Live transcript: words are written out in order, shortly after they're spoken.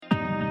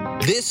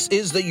This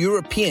is the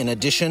European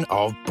edition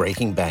of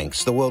Breaking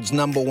Banks, the world's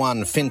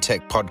 #1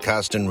 fintech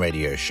podcast and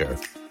radio show.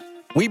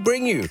 We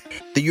bring you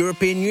the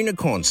European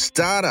unicorns,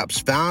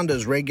 startups,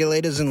 founders,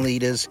 regulators, and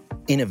leaders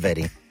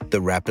innovating the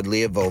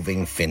rapidly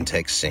evolving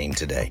fintech scene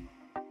today.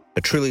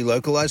 A truly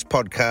localized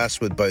podcast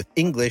with both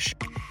English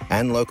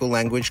and local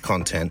language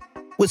content,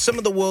 with some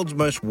of the world's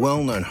most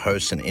well-known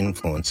hosts and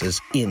influencers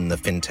in the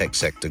fintech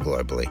sector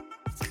globally.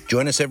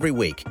 Join us every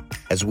week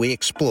as we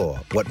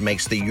explore what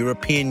makes the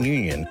European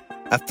Union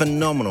a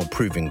phenomenal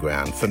proving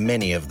ground for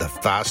many of the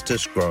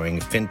fastest growing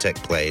fintech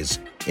players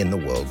in the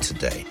world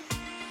today.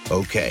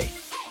 Okay,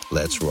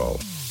 let's roll.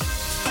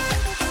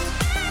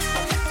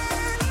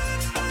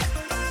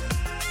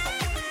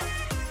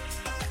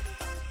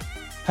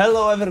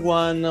 Hello,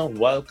 everyone.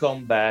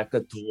 Welcome back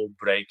to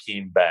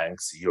Breaking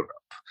Banks Europe.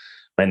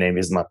 My name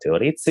is Matteo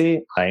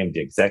Rizzi. I am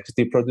the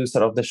executive producer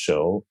of the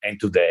show, and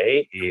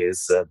today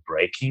is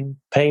Breaking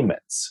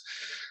Payments.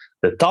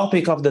 The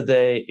topic of the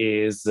day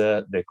is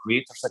the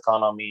creators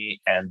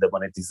economy and the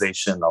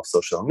monetization of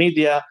social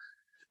media.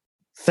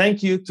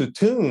 Thank you to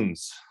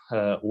Tunes,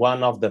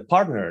 one of the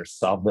partners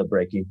of the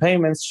Breaking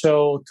Payments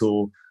show,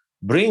 to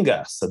bring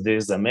us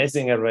this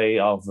amazing array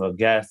of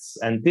guests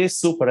and this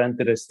super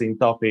interesting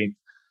topic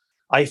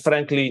I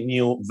frankly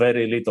knew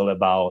very little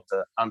about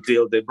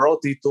until they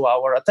brought it to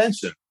our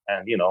attention.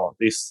 And,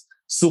 this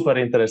super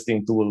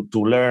interesting tool to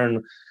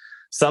learn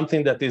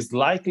something that is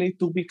likely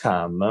to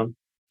become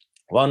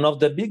one of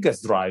the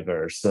biggest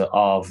drivers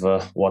of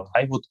what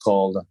I would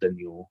call the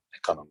new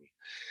economy.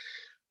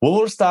 We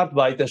will start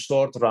by the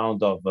short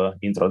round of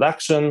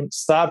introduction,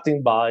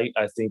 starting by,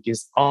 I think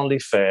is only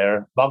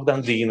fair,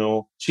 Bogdan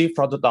Dinu, Chief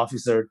Product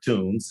Officer,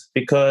 Tunes,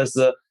 because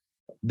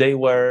they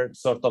were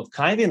sort of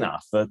kind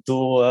enough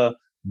to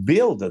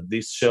build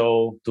this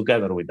show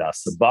together with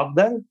us.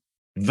 Bogdan,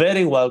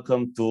 very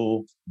welcome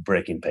to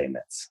Breaking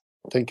Payments.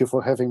 Thank you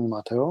for having me,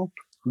 Matteo.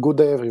 Good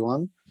day,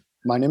 everyone.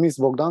 My name is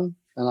Bogdan,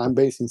 and I'm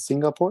based in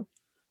Singapore.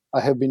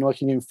 I have been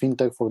working in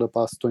fintech for the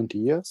past 20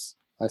 years.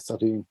 I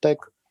started in tech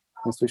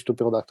and switched to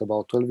product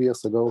about 12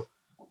 years ago.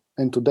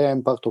 And today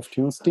I'm part of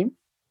Tunes team.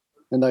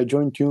 And I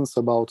joined Tunes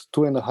about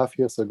 2.5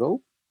 years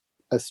ago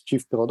as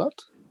chief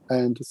product.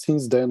 And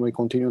since then, we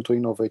continue to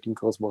innovate in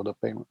cross-border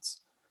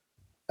payments.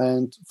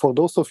 And for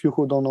those of you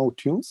who don't know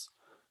Tunes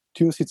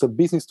is a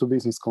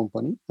business-to-business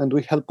company, and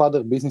we help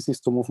other businesses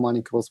to move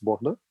money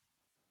cross-border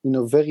in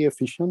a very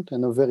efficient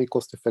and a very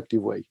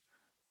cost-effective way.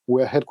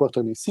 We are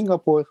headquartered in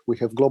Singapore. We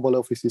have global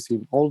offices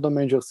in all the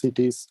major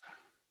cities.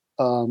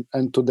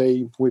 And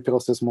today, we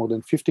process more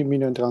than 50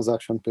 million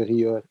transactions per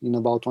year in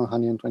about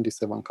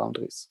 127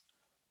 countries.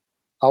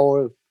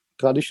 Our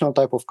traditional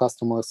type of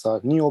customers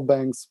are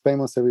neobanks,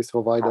 payment service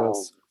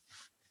providers,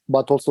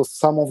 but also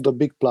some of the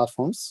big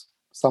platforms,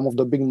 some of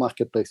the big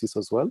marketplaces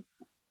as well.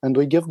 And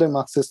we give them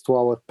access to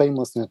our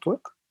payments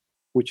network,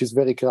 which is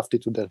very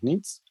crafted to their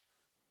needs.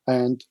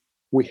 And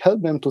we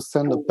help them to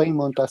send a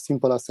payment as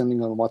simple as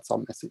sending a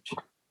WhatsApp message.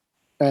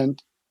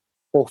 And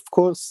of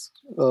course,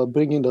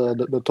 bringing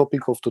the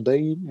topic of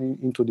today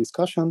into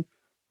discussion,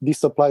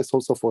 this applies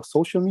also for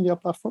social media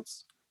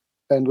platforms.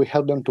 And we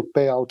help them to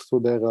pay out to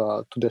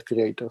their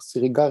creators,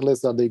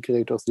 regardless that the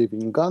creators live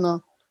in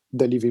Ghana,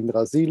 they live in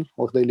Brazil,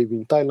 or they live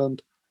in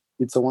Thailand.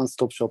 It's a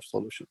one-stop shop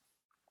solution.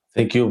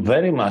 Thank you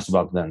very much,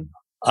 Bogdan.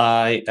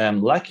 I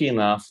am lucky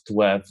enough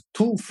to have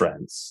two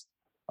friends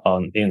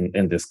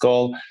in this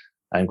call.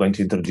 I'm going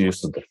to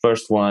introduce the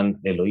first one,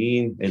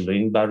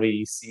 Eloine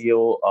Barry,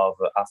 CEO of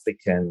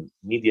African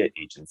Media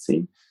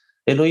Agency.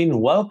 Eloine,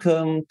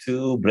 welcome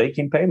to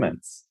Breaking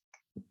Payments.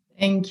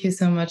 Thank you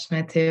so much,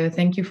 Matteo.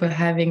 Thank you for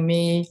having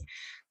me.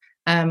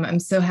 I'm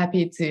so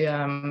happy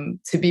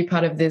to be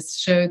part of this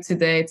show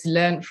today, to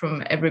learn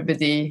from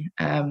everybody.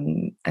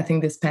 I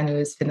think this panel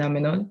is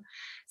phenomenal.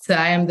 So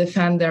I am the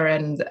founder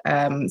and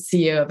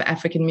CEO of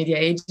African Media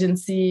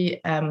Agency.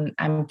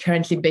 I'm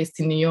currently based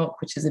in New York,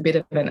 which is a bit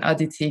of an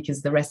oddity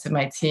because the rest of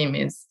my team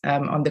is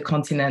on the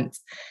continent,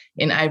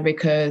 in Ivory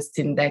Coast,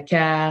 in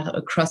Dakar,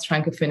 across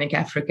Francophonic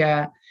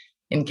Africa,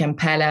 in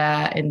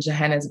Kampala, in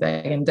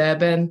Johannesburg, and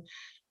Durban.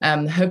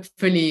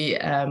 Hopefully,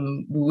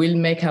 we will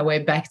make our way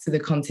back to the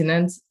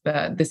continent,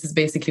 but this is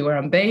basically where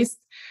I'm based.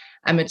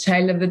 I'm a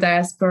child of the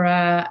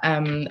diaspora.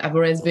 I've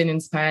always been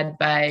inspired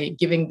by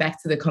giving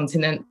back to the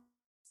continent,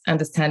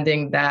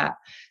 understanding that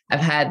I've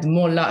had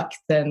more luck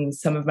than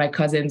some of my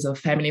cousins or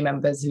family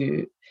members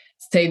who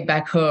stayed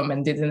back home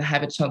and didn't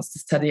have a chance to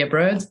study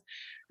abroad.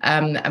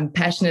 I'm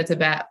passionate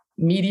about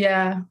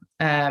media,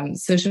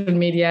 social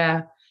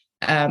media,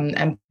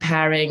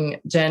 empowering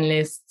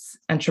journalists,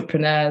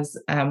 entrepreneurs,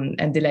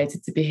 and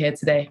delighted to be here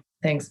today.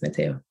 Thanks,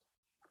 Matteo.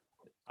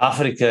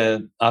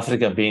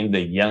 Africa being the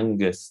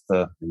youngest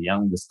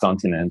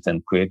continent,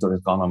 and creator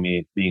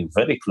economy being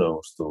very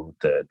close to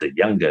the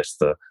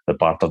youngest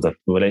part of the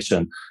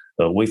population,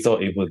 we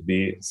thought it would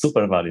be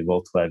super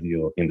valuable to have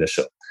you in the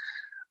show.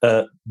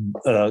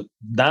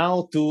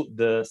 Now to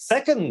the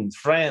second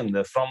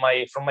friend from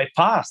my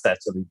past,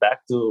 actually, back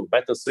to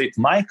Swift,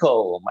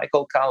 Michael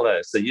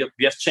Callas. You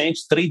have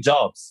changed 3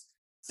 jobs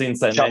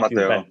since I Ciao, met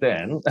Matteo. you back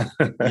then.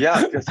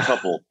 Yeah, just a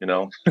couple.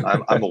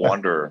 I'm a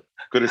wanderer.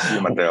 Good to see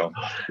you, Matteo.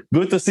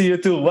 Good to see you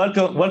too.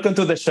 Welcome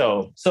to the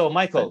show. So,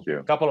 Michael,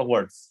 a couple of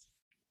words.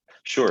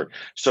 Sure.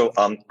 So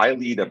I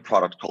lead a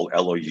product called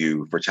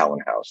LOU for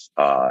Talent House,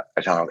 Talent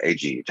House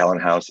AG.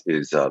 Talent House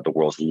is the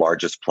world's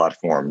largest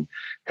platform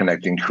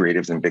connecting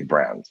creatives and big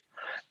brands.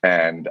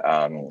 And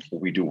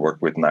we do work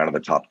with 9 of the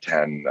top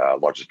 10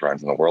 largest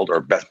brands in the world, or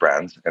best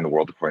brands in the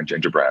world, according to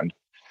Interbrand.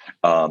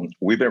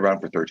 We've been around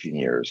for 13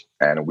 years,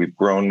 and we've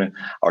grown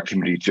our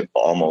community to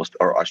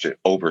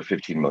over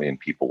 15 million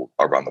people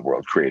around the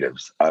world,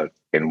 creatives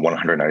in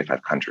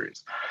 195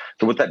 countries.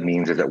 So what that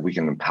means is that we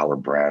can empower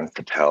brands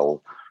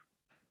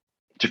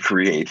to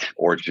create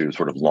or to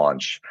sort of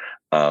launch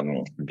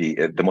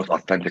the most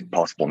authentic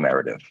possible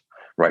narrative,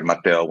 right?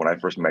 Matteo, when I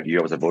first met you,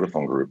 I was at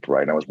Vodafone Group,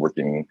 right? And I was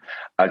working,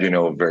 as you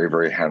know, very,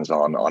 very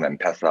hands-on on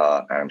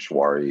M-Pesa,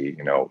 M-Shwari,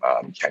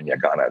 Kenya,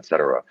 Ghana, et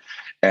cetera.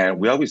 And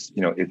we always,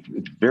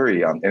 it's very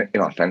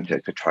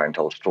inauthentic to try and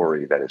tell a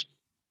story that is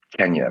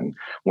Kenyan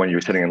when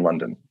you're sitting in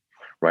London,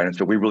 right? And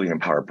so we really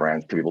empower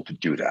brands to be able to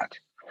do that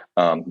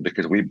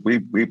because we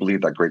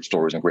believe that great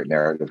stories and great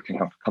narratives can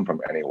come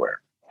from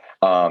anywhere.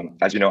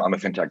 As you know, I'm a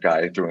fintech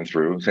guy through and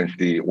through. Since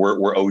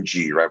we're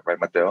OG, right,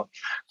 Matteo?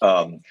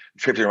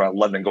 Tripping around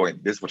London, going,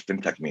 this is what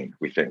fintech means.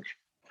 We think,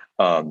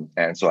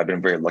 and so I've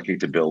been very lucky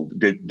to build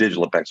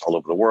digital banks all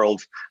over the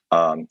world.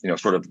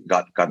 Sort of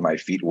got my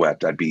feet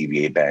wet at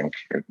BBVA Bank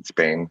in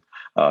Spain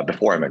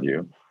before I met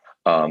you,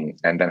 and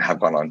then have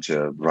gone on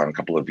to run a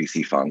couple of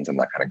VC funds and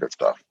that kind of good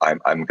stuff.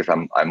 I'm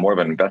more of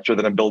an investor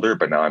than a builder,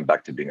 but now I'm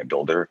back to being a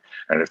builder,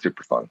 and it's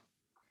super fun.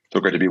 So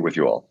great to be with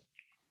you all.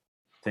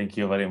 Thank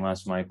you very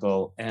much,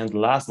 Michael. And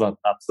last but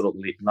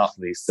absolutely not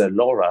least,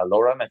 Laura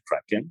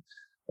McCracken.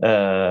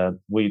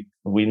 We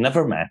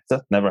never met,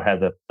 never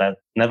had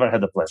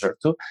the pleasure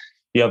to.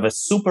 You have a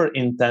super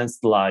intense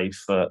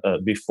life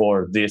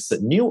before this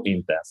new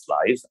intense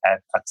life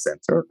at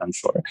Accenture, I'm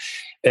sure.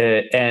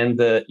 And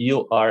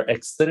you are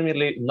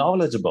extremely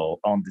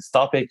knowledgeable on this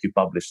topic. You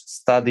published a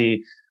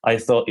study. I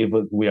thought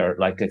we are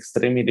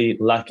extremely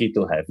lucky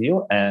to have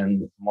you.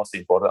 And most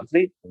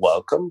importantly,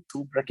 welcome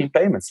to Breaking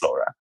Payments,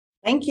 Laura.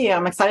 Thank you.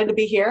 I'm excited to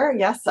be here.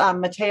 Yes,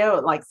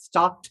 Matteo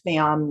stalked me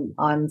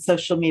on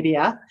social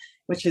media,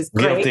 which is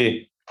great.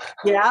 Guilty.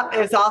 Yeah,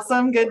 it was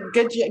awesome.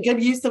 Good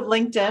use of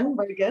LinkedIn.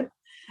 Very good.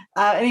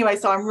 Anyway,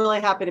 so I'm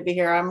really happy to be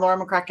here. I'm Laura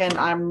McCracken.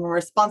 I'm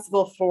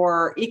responsible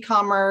for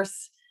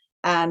e-commerce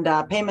and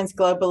payments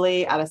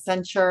globally at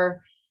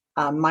Accenture.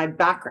 My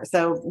background.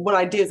 So what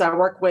I do is I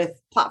work with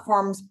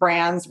platforms,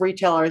 brands,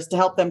 retailers to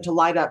help them to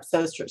light up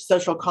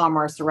social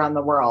commerce around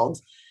the world.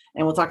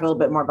 And we'll talk a little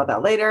bit more about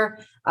that later.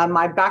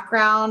 My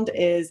background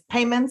is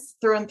payments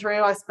through and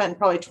through. I spent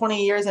probably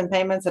 20 years in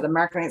payments at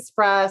American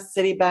Express,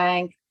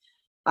 Citibank,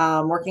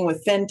 working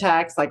with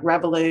fintechs like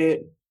Revolut,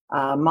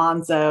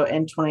 Monzo,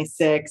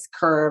 N26,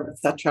 Curve,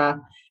 etc.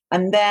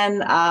 And then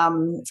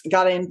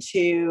got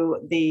into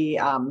the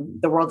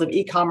world of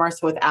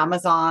e-commerce with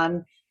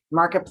Amazon,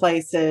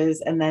 marketplaces,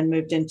 and then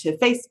moved into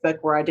Facebook,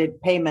 where I did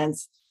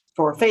payments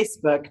for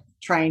Facebook,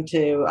 trying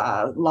to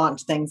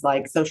launch things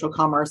like social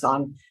commerce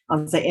on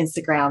say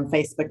Instagram,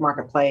 Facebook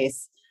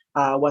Marketplace,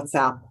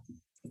 WhatsApp,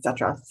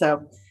 etc.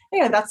 So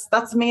anyway,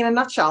 that's me in a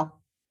nutshell.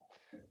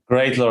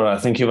 Great, Laura.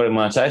 Thank you very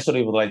much. I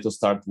actually would like to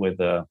start with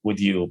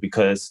you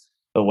because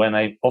when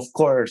I, of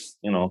course,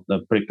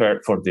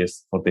 prepared for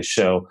this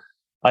show,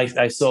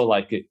 I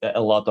saw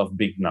a lot of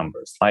big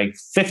numbers, like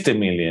 50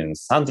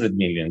 millions, 100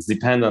 millions,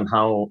 depend on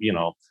how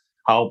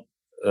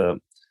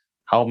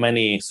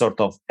many sort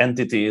of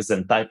entities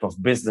and type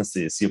of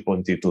businesses you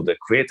put into the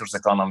creators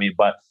economy.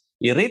 But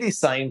it really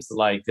seems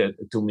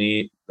to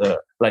me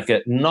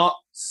not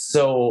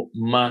so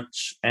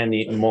much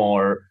any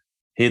more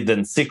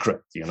hidden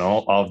secret,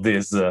 of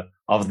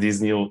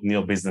these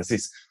new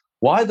businesses.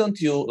 Why don't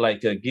you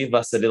give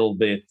us a little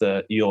bit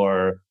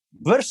your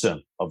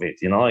version of it,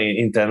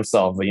 in terms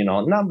of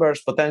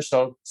numbers,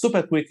 potential,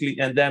 super quickly,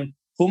 and then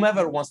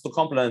whomever wants to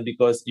complement,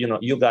 because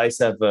you guys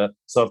have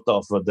sort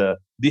of the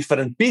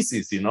different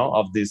pieces,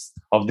 of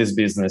this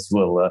business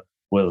will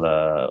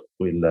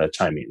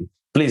chime in.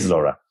 Please,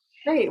 Laura.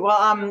 Great.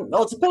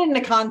 Well, to put it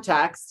into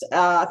context,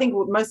 I think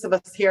most of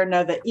us here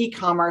know that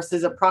e-commerce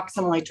is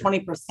approximately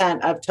 20%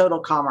 of total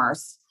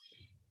commerce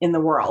in the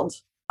world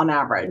on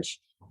average.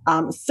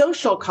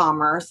 Social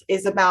commerce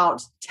is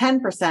about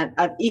 10%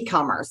 of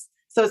e-commerce.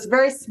 So it's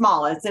very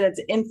small. It's in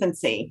its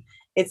infancy.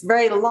 It's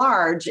very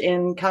large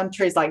in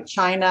countries like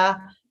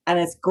China, and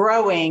it's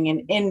growing in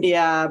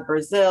India,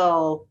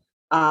 Brazil,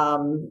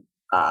 Latin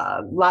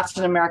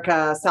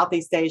America,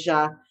 Southeast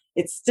Asia.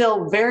 It's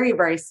still very,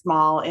 very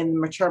small in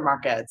mature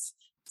markets.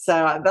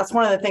 So that's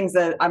one of the things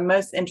that I'm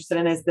most interested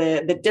in is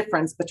the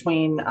difference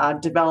between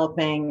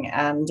developing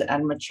and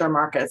mature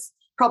markets,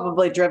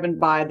 probably driven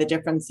by the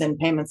difference in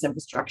payments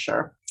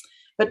infrastructure.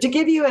 But to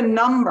give you a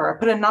number,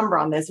 put a number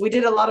on this, we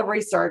did a lot of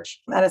research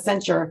at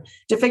Accenture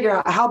to figure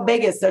out how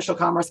big is social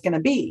commerce going to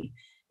be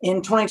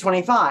in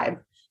 2025.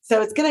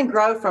 So it's going to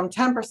grow from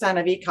 10%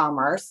 of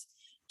e-commerce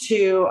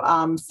to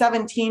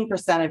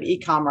 17% of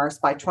e-commerce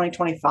by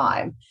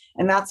 2025,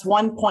 and that's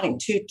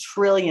 $1.2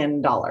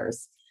 trillion.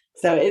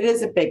 So it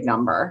is a big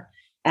number.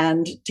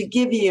 And to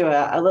give you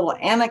a little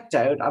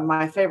anecdote,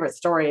 my favorite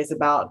story is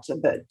about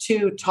the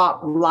two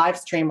top live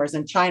streamers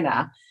in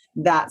China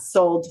that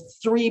sold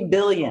 3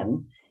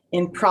 billion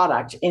in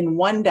product in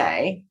one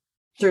day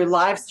through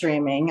live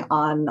streaming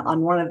on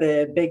one of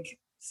the big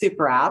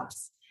super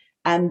apps.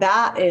 And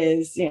that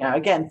is,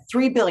 again,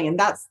 3 billion.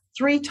 That's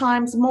 3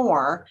 times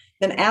more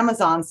than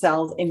Amazon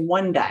sells in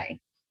one day,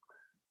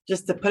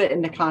 just to put it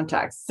into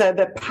context. So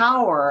the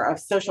power of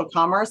social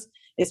commerce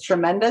is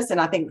tremendous.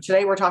 And I think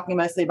today we're talking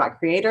mostly about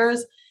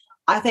creators.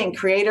 I think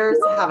creators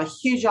have a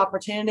huge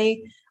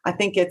opportunity. I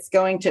think it's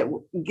going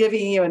to,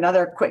 giving you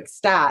another quick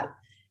stat,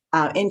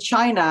 in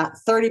China,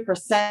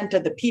 30%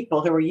 of the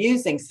people who are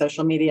using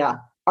social media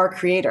are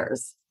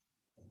creators,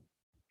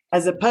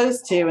 as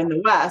opposed to in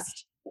the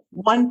West,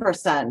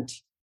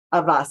 1%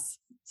 of us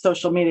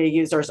social media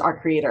users are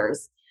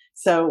creators.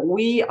 So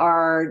we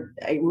are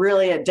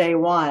really at day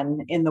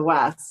one in the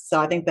West. So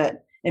I think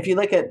that if you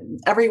look at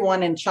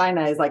everyone in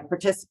China is like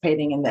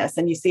participating in this,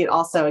 and you see it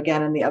also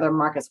again in the other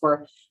markets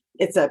where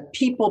it's a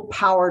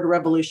people-powered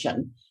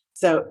revolution.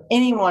 So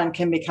anyone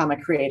can become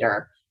a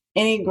creator,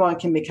 anyone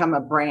can become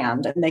a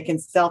brand, and they can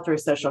sell through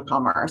social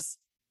commerce.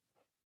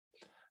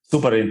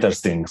 Super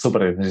interesting.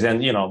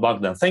 And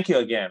Bogdan, thank you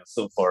again.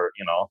 So for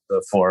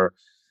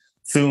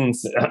soon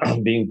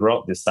being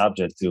brought this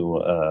subject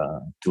to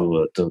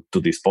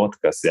this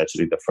podcast.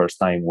 Actually, the first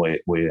time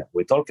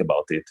we talk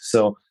about it.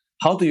 So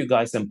how do you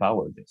guys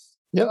empower this?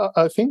 Yeah,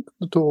 I think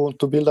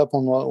to build up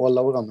on what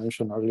Laura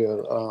mentioned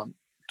earlier,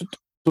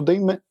 today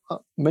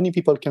many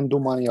people can do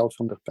money out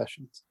from their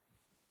passions,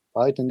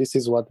 right? And this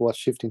is what was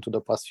shifting to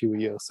the past few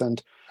years.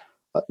 And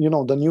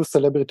the new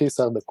celebrities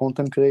are the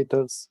content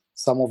creators.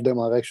 Some of them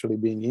are actually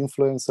being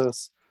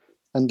influencers,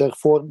 and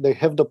therefore they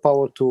have the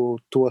power to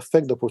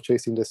affect the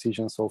purchasing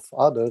decisions of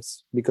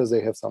others because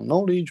they have some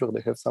knowledge or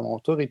they have some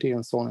authority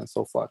and so on and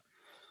so forth.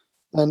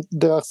 And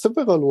there are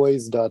several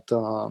ways that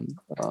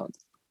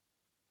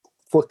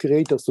for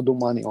creators to do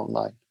money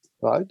online,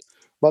 right?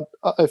 But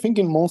I think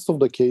in most of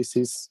the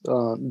cases,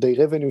 they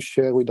revenue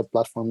share with the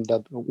platform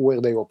where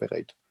they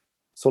operate.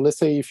 So let's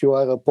say if you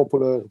are a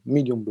popular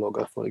Medium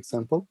blogger, for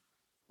example,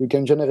 you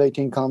can generate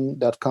income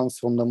that comes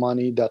from the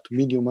money that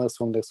Medium earns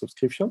from their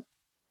subscription,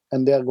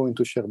 and they are going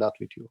to share that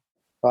with you,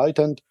 right?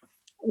 And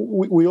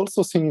we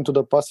also seen into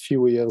the past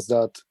few years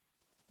that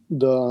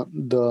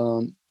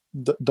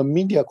the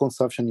media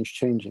consumption is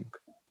changing,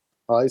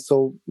 right?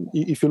 So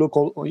if you look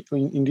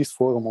in this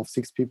forum of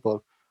 6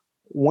 people,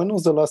 when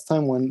was the last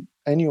time when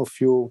any of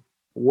you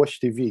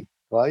watched TV,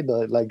 right?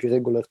 Like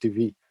regular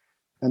TV,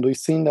 and we've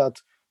seen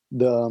that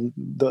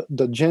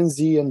the Gen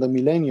Z and the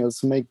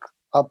millennials make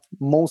up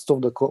most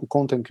of the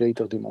content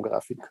creator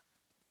demographic.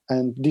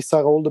 And these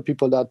are all the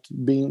people that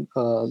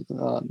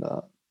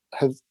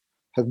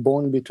have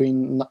born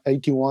between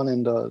 81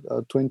 and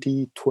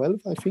 2012,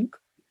 I think.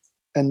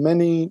 And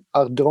many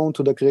are drawn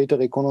to the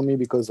creator economy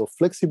because of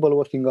flexible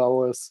working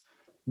hours.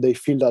 They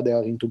feel that they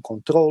are into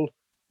control.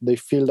 They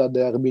feel that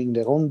they are being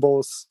their own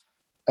boss.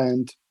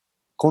 And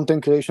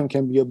content creation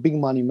can be a big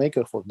money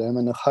maker for them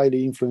and a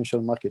highly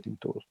influential marketing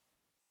tool.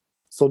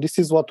 So this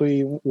is what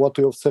we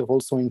observe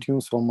also in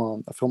tunes from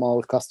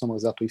our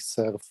customers that we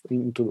serve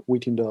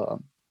within the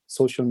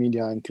social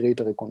media and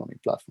creator economy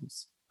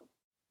platforms.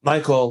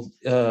 Michael,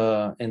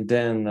 and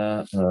then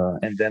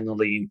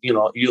Lee,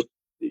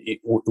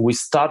 we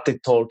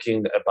started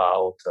talking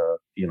about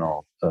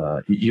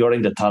you're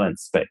in the talent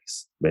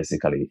space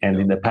basically and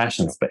in the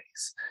passion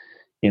space.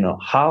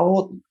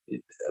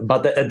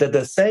 But at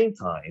the same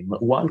time,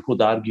 one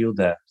could argue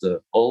that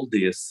all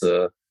these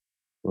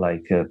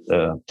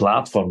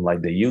platform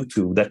like the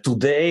YouTube that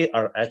today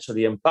are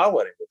actually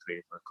empowering the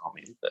creator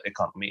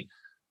economy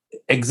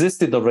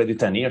existed already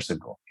 10 years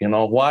ago.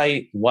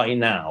 Why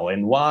now,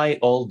 and why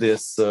all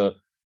this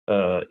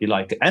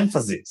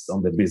emphasis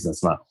on the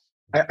business now?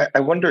 I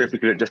wonder if you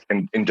could just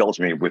indulge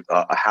me with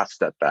a half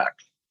step back,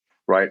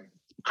 right?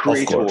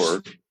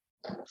 Creator,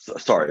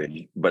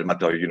 sorry, but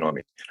Matteo, you know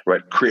me,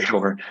 right?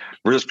 Creator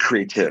versus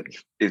creative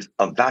is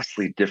a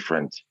vastly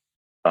different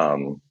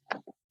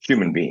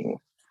human being.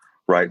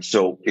 Right.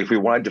 So if we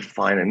want to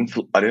define an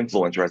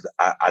influencer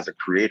as a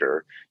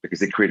creator because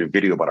they create a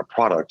video about a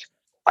product,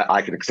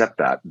 I can accept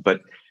that.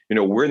 But,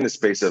 we're in the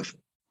space of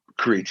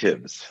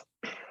creatives,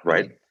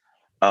 right?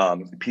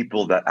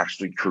 People that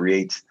actually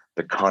create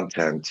the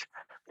content,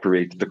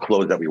 create the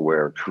clothes that we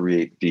wear,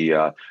 create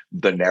the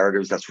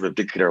narratives that sort of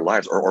dictate our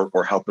lives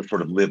or help us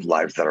sort of live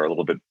lives that are a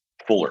little bit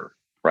fuller.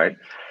 Right.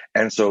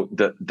 And so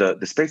the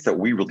space that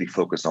we really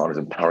focus on is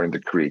empowering the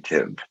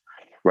creative.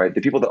 Right,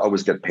 the people that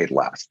always get paid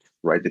last,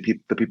 right? The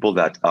people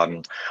that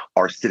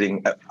are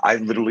sitting. I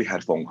literally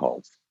had phone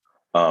calls,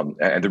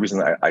 and the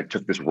reason I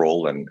took this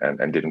role and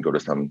didn't go to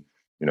some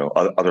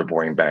other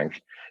boring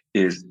bank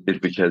is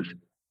because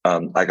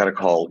I got a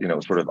call.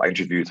 I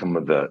interviewed some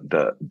of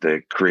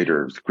the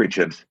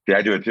creatives. Yeah,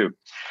 I do it too.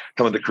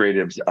 Some of the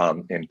creatives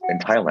in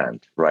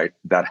Thailand, right,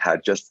 that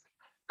had just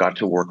got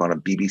to work on a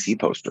BBC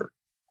poster,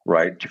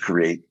 right, to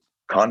create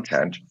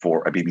content for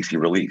a BBC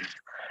release.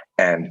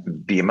 And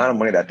the amount of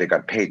money that they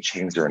got paid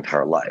changed their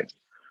entire lives,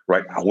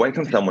 right? When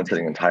can someone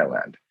sitting in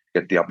Thailand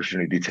get the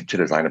opportunity to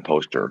design a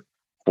poster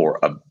for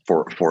a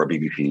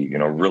BBC,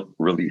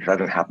 release? That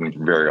doesn't happen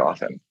very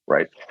often,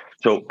 right?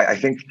 So I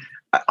think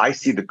I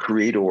see the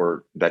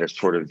creator that is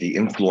sort of the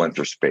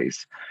influencer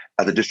space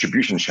as a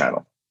distribution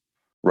channel,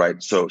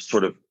 right? So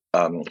sort of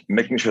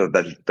making sure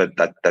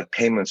that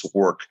payments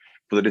work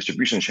for the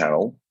distribution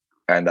channel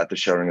and that the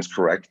sharing is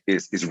correct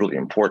is really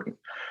important,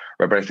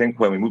 right? But I think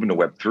when we move into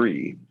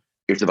Web3,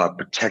 it's about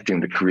protecting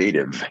the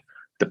creative,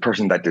 the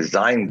person that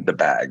designed the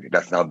bag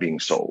that's now being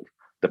sold,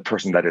 the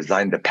person that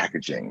designed the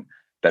packaging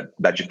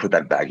that you put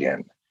that bag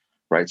in,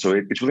 right? So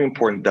it's really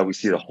important that we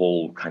see the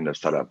whole kind of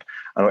setup.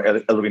 I don't know,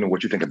 Elovina,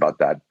 what you think about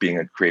that, being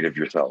a creative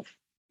yourself?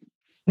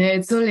 No,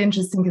 it's all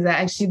interesting because I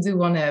actually do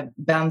want to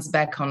bounce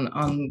back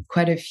on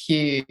quite a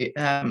few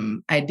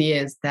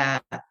ideas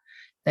that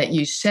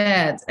you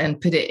shared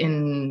and put it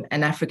in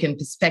an African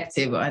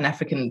perspective or an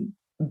African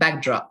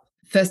backdrop.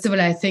 First of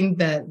all, I think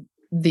that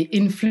the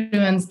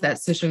influence that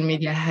social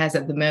media has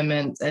at the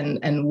moment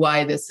and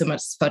why there's so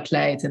much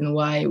spotlight and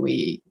why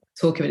we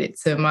talk about it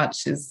so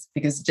much is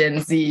because Gen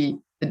Z,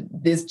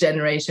 this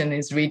generation,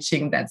 is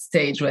reaching that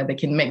stage where they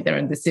can make their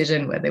own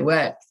decision where they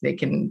work, they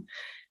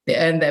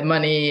earn their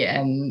money,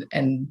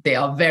 and they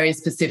are very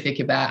specific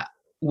about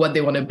what they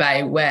want to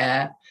buy,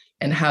 where,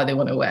 and how they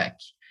want to work.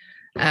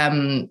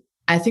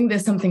 I think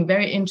there's something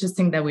very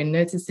interesting that we're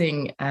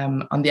noticing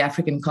on the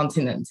African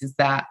continent is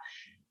that,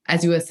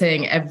 as you were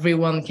saying,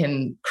 everyone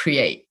can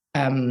create.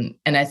 And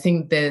I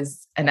think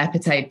there's an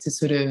appetite to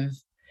sort of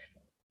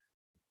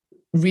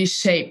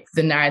reshape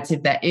the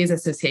narrative that is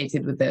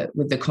associated with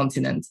the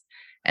continent.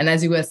 And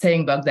as you were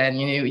saying, Bogdan,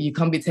 you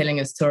can't be telling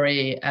a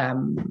story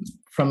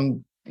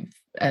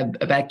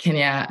about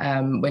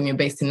Kenya when you're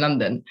based in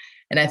London.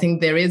 And I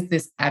think there is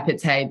this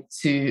appetite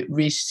to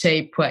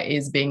reshape what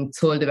is being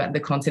told about the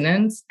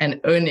continent and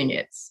owning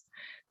it.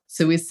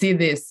 So we see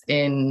this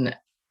in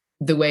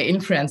the way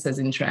influencers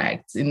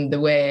interact, in the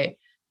way,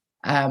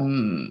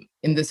 in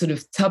the sort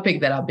of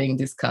topic that are being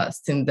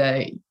discussed, in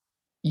the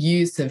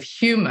use of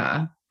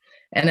humor.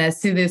 And I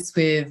see this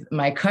with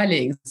my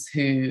colleagues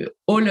who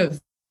all of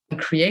them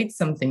create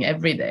something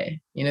every day.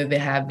 They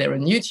have their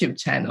own YouTube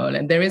channel,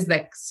 and there is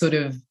that sort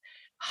of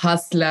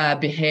hustler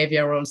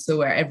behavior also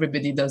where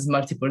everybody does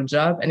multiple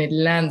jobs, and it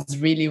lands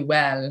really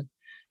well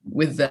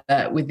with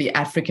the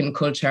African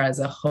culture as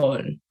a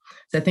whole.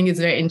 So I think it's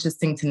very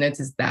interesting to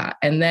notice that.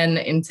 And then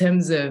in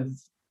terms of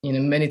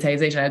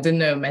monetization, I don't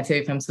know, Matteo,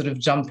 if I'm sort of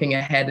jumping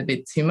ahead a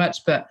bit too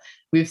much, but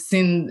we've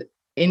seen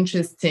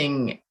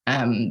interesting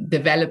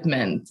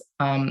development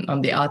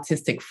on the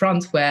artistic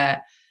front,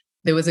 where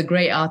there was a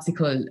great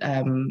article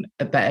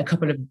about a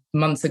couple of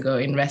months ago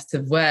in Rest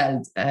of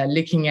World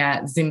looking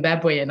at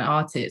Zimbabwean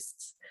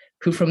artists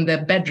who from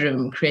their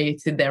bedroom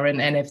created their own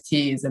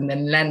NFTs and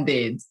then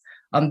landed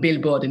on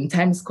Billboard in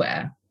Times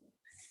Square.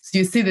 So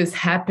you see this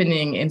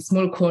happening in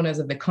small corners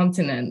of the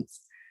continent,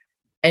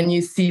 and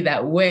you see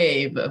that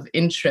wave of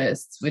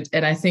interest,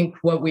 and I think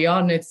what we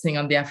are noticing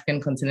on the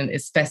African continent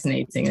is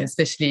fascinating,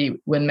 especially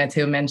when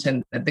Matteo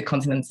mentioned that the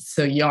continent is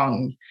so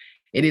young.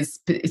 It is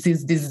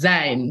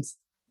designed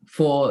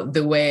for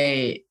the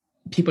way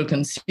people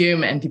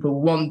consume and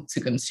people want to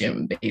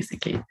consume,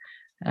 basically.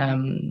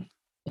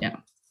 Yeah.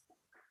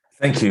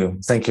 Thank you,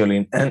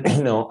 Lynn.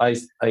 And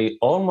I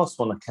almost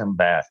want to come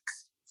back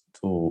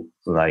to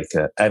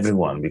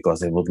everyone,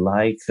 because I would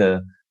like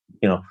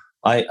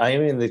I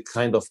am in the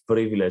kind of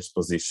privileged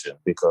position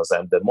because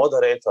I'm the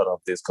moderator of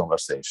this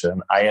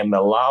conversation. I am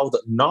allowed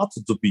not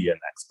to be an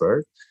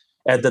expert.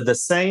 And at the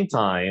same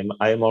time,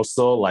 I am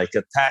also a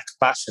tech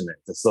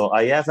passionate. So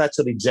I have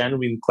actually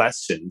genuine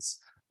questions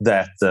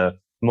that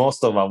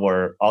most of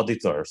our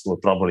auditors will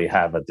probably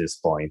have at this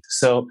point.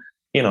 So,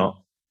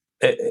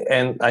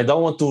 and I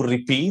don't want to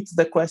repeat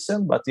the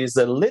question, but it's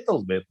a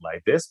little bit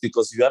like this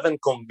because you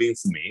haven't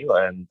convinced me.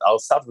 And I'll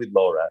start with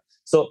Laura.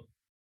 So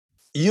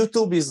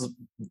YouTube is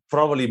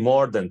probably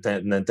more than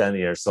 10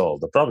 years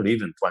old, probably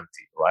even 20,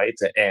 right?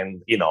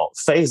 And,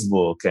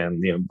 Facebook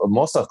and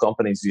most of the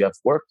companies you have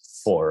worked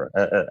for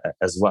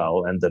as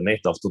well, and the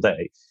Meta of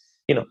today,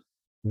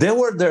 they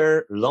were there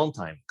a long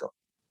time ago.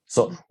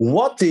 So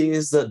what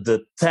is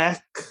the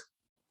tech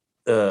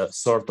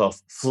sort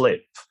of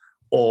flip,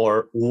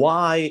 or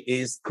why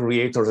is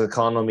creators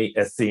economy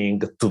a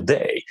thing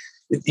today?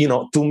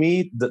 To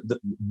me,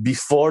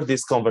 before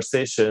this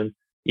conversation,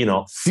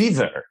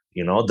 Fiverr,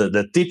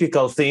 the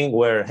typical thing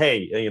where,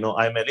 hey,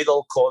 I'm a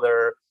little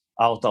coder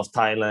out of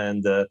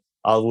Thailand.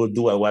 I will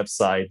do a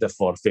website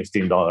for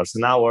 $15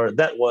 an hour.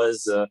 That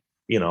was,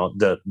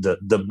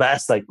 the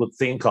best I could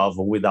think of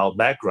without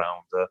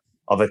background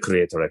of a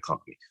creator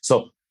economy.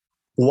 So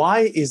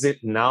why is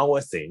it now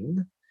a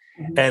thing?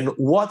 Mm-hmm. And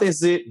what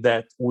is it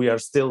that we are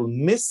still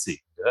missing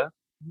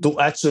to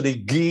actually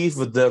give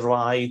the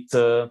right,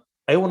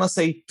 I want to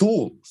say,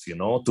 tools,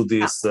 to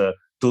this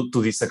to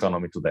this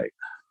economy today?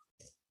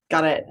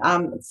 Got it.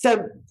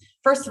 So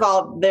first of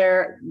all,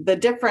 the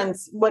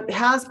difference, what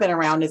has been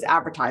around is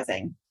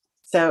advertising.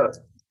 So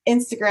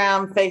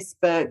Instagram,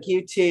 Facebook,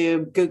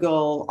 YouTube,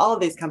 Google, all of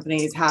these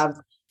companies have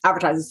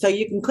advertising. So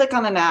you can click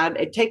on an ad,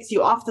 it takes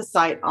you off the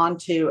site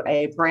onto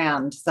a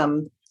brand,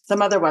 some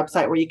other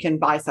website where you can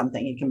buy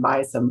something. You can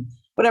buy some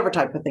whatever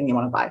type of thing you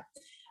want to buy.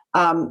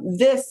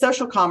 This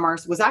social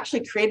commerce was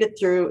actually created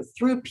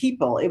through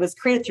people. It was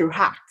created through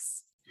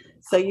hacks.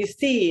 So you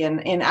see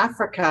in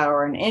Africa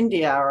or in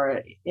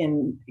India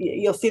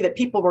you'll see that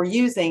people were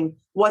using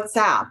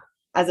WhatsApp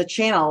as a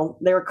channel.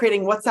 They were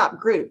creating WhatsApp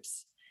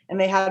groups, and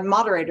they had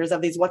moderators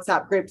of these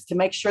WhatsApp groups to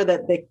make sure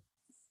that the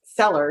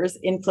sellers,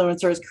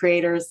 influencers,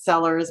 creators,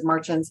 sellers,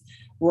 merchants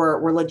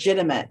were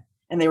legitimate,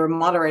 and they were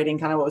moderating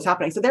kind of what was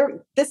happening. So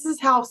this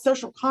is how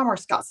social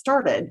commerce got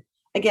started,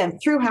 again,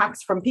 through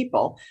hacks from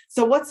people.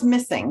 So what's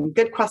missing?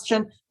 Good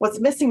question. What's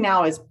missing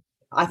now is,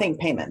 I think,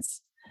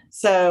 payments.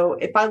 So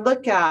if I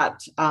look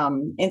at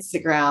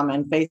Instagram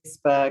and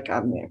Facebook,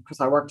 because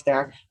I worked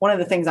there, one of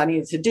the things I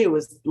needed to do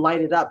was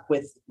light it up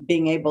with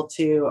being able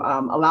to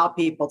allow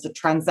people to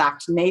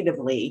transact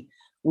natively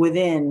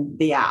within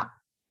the app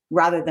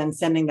rather than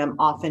sending them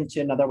off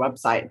into another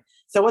website.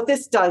 So what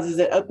this does is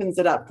it opens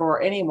it up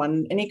for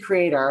anyone, any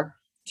creator,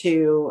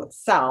 to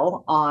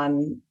sell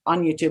on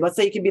YouTube. Let's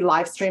say you could be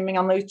live streaming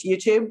on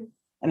YouTube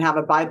and have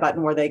a buy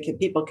button where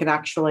people can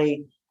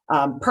actually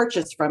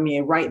purchase from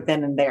you right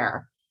then and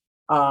there.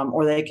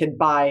 Or they could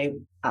buy,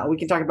 we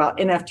can talk about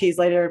NFTs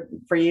later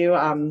for you.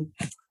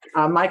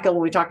 Michael,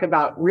 when we talk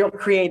about real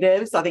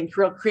creatives, I think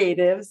real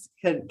creatives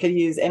could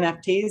use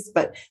NFTs,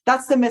 but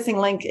that's the missing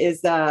link,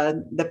 is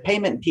the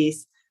payment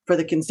piece for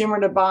the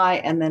consumer to buy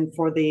and then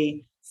for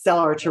the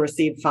seller to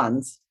receive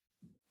funds.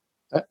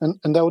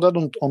 And I would add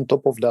on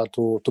top of that,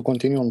 to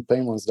continue on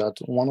payments, that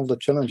one of the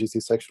challenges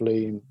is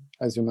actually,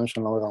 as you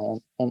mentioned, Laura,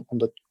 on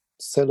the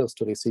sellers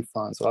to receive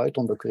funds, right,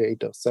 on the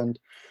creators. And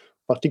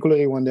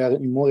particularly when they are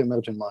in more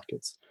emerging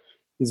markets.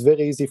 It's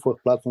very easy for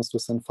platforms to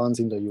send funds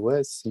in the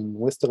US, in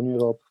Western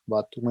Europe,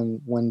 but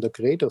when the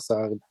creators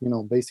are,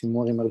 based in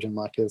more emerging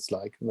markets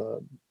like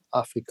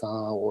Africa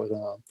or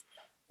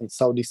in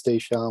Southeast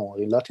Asia or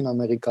in Latin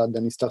America,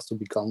 then it starts to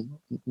become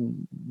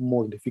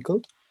more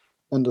difficult.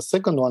 And the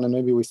second one, and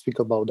maybe we speak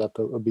about that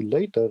a bit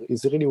later,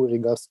 is really with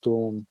regards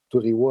to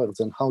rewards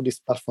and how these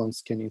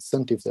platforms can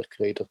incentivize their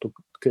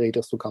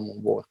creators to come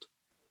on board.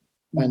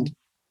 Mm-hmm. And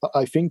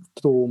I think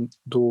to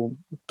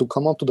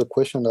come up to the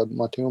question that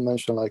Matteo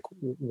mentioned, like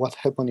what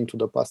happened into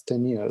the past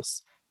 10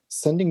 years,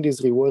 sending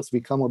these rewards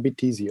become a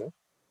bit easier,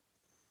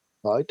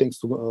 right? Thanks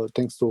to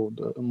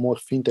the more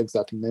fintechs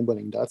that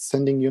enabling that.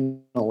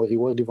 Sending a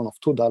reward even of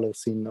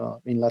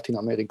 $2 in Latin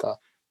America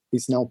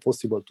is now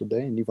possible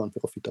today and even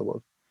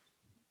profitable.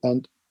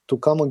 And to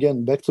come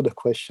again back to the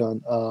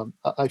question,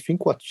 I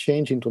think what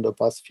changed into the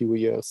past few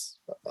years,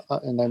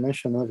 and I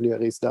mentioned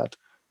earlier, is that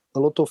a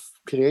lot of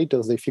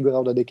creators, they figure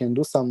out that they can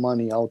do some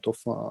money out of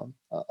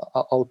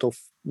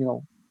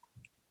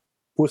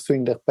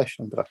pursuing their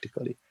passion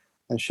practically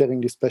and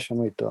sharing this passion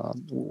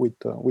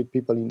with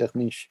people in their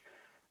niche.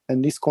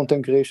 And this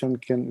content creation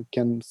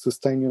can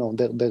sustain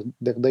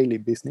their daily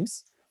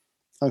business.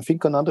 I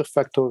think another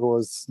factor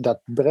was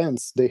that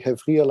brands, they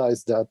have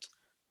realized that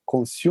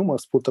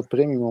consumers put a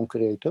premium on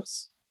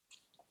creators,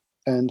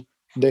 and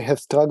they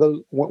have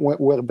struggled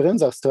where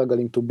brands are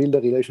struggling to build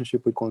a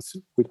relationship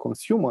with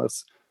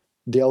consumers.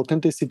 The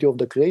authenticity of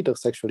the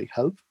creators actually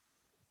help.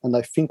 And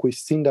I think we've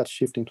seen that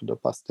shift into the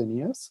past 10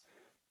 years.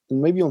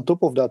 And maybe on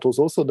top of that was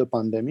also the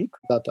pandemic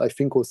that I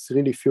think was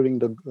really fueling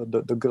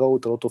the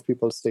growth. A lot of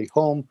people stay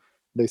home.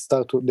 They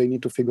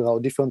need to figure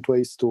out different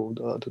ways to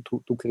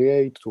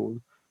create,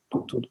 to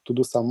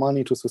do some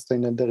money to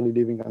sustain their daily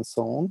living and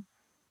so on.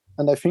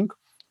 And I think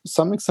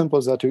some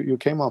examples that you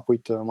came up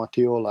with,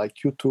 Matteo, like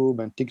YouTube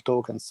and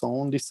TikTok and so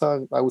on, these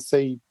are, I would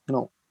say,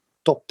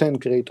 top 10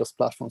 creators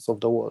platforms of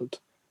the world.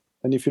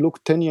 And if you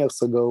look 10 years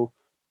ago,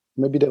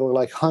 maybe there were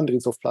like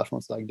hundreds of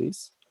platforms like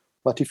this.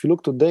 But if you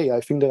look today,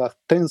 I think there are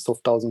tens of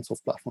thousands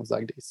of platforms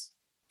like this.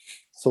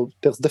 So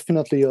there's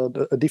definitely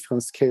a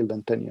different scale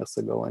than 10 years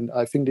ago. And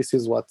I think this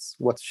is what's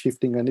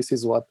shifting, and this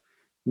is what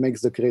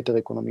makes the creator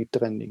economy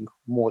trending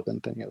more than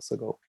 10 years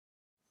ago.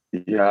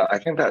 Yeah, I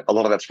think that a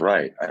lot of that's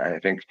right. I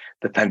think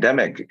the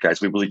pandemic,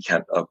 guys, we really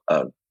can't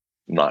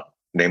not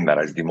name that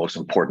as the most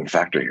important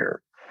factor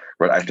here.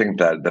 Right? I think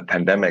that the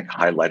pandemic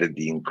highlighted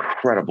the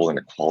incredible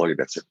inequality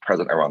that's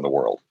present around the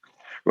world.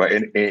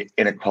 Right,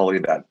 inequality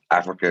that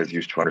Africa is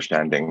used to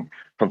understanding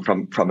from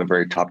the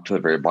very top to the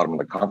very bottom of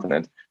the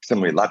continent.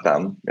 Similarly,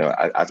 LATAM,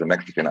 as a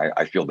Mexican,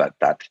 I feel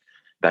that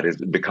has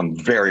become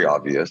very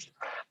obvious.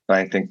 And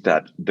I think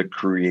that the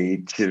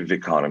creative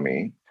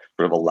economy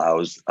sort of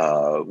allows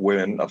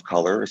women of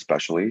color,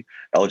 especially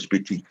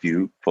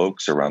LGBTQ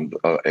folks around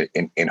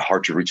in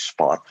hard to reach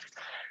spots,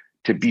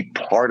 to be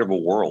part of a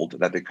world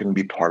that they couldn't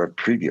be part of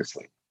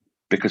previously,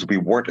 because we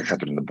weren't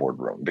accepted in the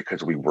boardroom,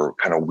 because we were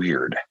kind of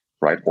weird,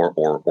 right, or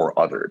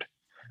othered.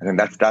 I think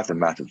that's a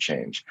massive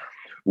change.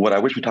 What I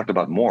wish we talked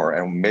about more,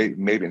 and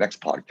maybe next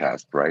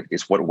podcast, right,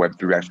 is what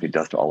Web3 actually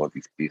does to all of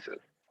these pieces,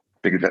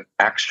 because it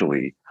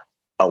actually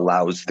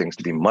allows things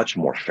to be much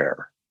more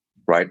fair,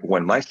 right?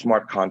 When my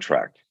smart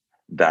contract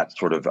that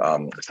sort of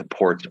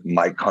supports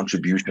my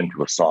contribution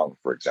to a song,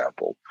 for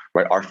example,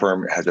 right? Our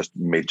firm has just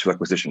made 2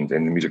 acquisitions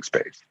in the music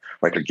space,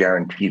 right? To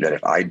guarantee that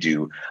if I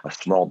do a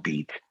small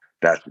beat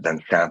that's then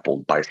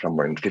sampled by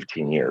someone in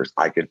 15 years,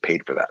 I get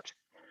paid for that,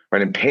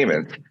 right? And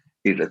payments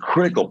is a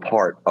critical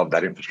part of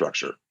that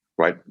infrastructure,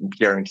 right?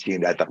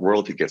 Guaranteeing that that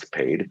royalty gets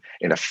paid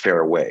in a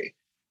fair way.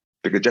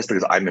 Because just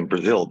because I'm in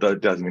Brazil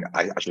doesn't mean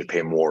I should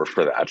pay more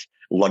for that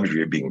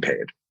luxury of being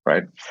paid,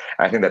 right?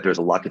 I think that there's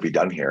a lot to be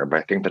done here,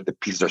 but I think that the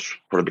pieces are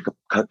sort of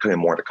coming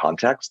more into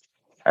context.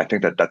 I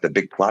think that the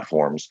big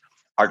platforms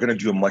are going to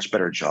do a much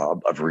better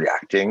job of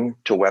reacting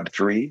to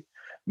Web3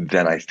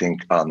 than I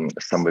think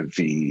some of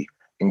the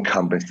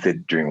incumbents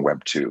did during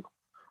Web2,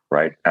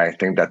 right? And I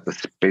think that the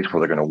space where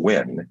they're going to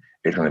win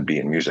is going to be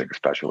in music,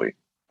 especially,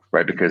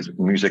 right? Because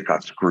music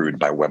got screwed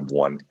by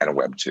Web1 and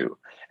Web2,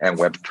 and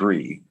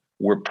Web3,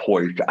 we're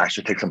poised to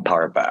actually take some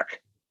power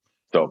back.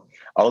 So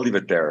I'll leave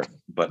it there,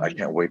 but I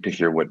can't wait to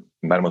hear what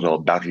Mademoiselle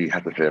Barry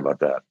has to say about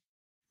that.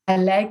 I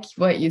like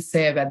what you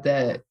say about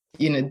the,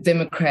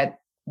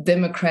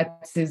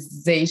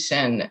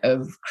 democratization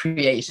of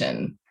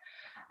creation.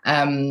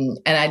 And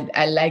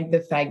I like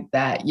the fact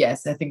that,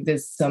 yes, I think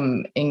there's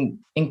some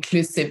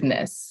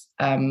inclusiveness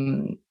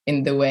in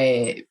the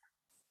way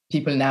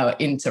people now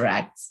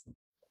interact.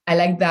 I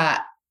like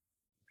that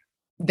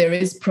there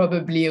is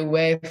probably a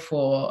way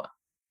for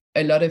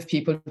a lot of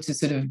people to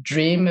sort of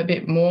dream a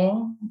bit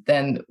more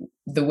than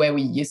the way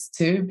we used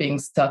to, being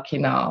stuck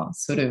in our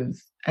sort of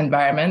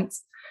environment.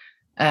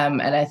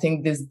 And I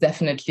think this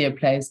definitely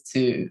applies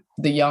to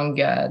the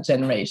younger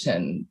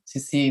generation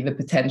to see the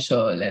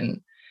potential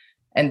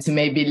and to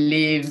maybe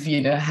live,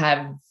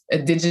 have a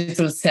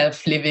digital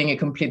self living a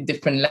complete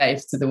different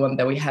life to the one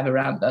that we have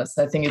around us.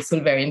 I think it's all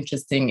very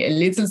interesting, a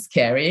little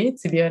scary,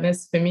 to be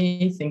honest, for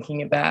me,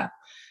 thinking about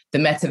the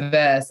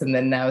metaverse, and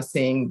then now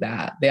seeing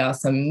that there are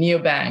some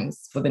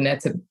neobanks for the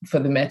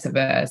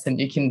metaverse, and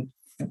you can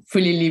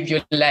fully live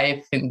your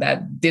life in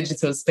that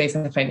digital space.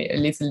 I find it a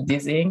little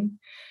dizzying,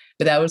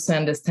 but I also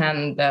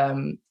understand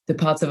the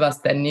parts of us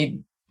that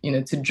need,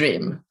 to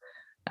dream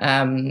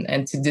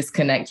and to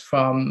disconnect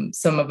from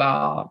some of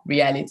our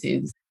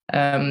realities. So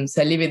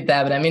I leave it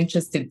there, but I'm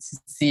interested to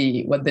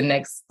see what the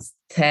next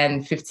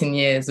 10, 15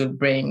 years will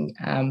bring.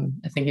 I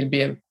think it'll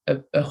be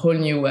a whole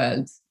new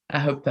world. I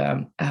hope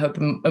a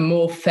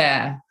more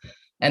fair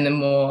and a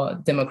more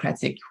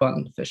democratic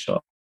one, for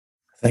sure.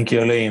 Thank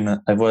you, Elaine.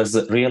 I was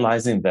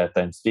realizing that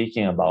I'm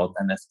speaking about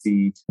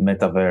NFT,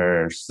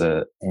 metaverse,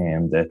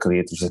 and the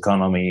creators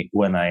economy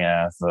when I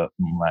have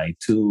my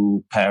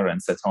 2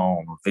 parents at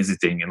home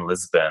visiting in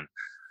Lisbon,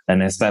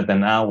 and I spent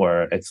an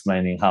hour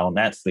explaining how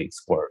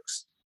Netflix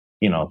works,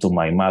 to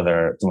my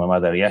mother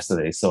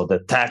yesterday. So the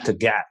tech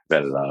gap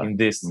in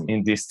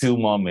these 2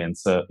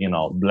 moments,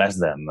 bless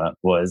them,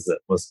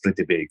 was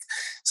pretty big.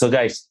 So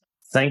guys,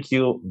 thank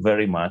you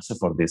very much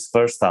for this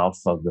first half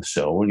of the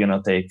show. We're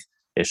gonna take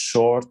a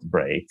short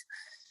break,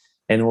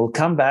 and we'll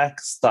come back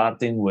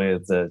starting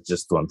with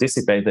just to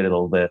anticipate a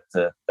little bit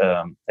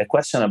a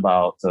question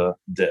about the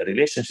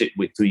relationship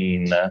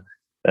between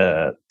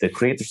the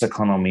creators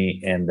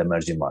economy and the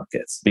emerging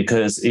markets,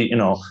 because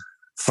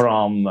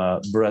from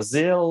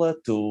Brazil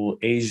to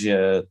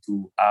Asia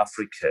to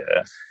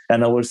Africa.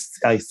 And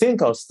I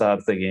think I'll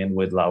start again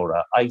with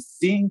Laura. I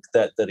think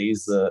that there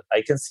is,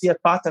 I can see a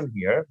pattern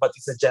here, but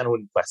it's a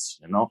genuine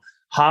question,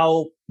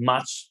 how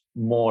much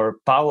more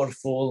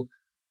powerful,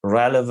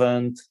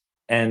 relevant,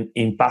 and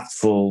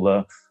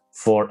impactful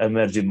for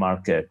emerging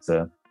market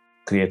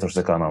creators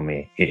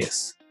economy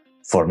is.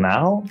 For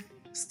now,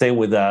 stay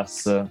with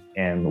us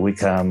and we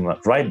come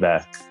right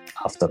back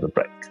after the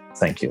break.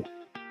 Thank you.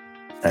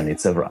 And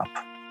it's a wrap.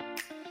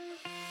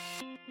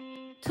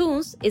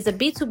 Toons is a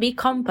B2B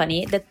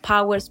company that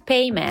powers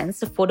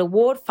payments for the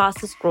world's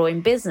fastest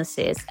growing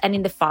businesses and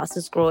in the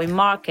fastest growing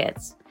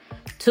markets.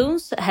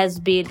 Toons has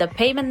built a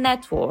payment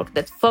network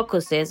that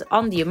focuses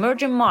on the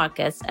emerging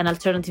markets and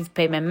alternative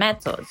payment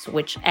methods,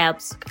 which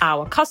helps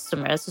our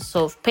customers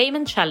solve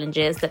payment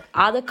challenges that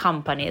other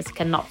companies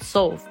cannot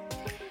solve.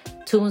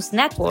 Toons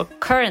network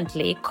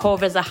currently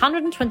covers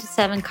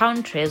 127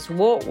 countries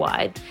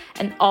worldwide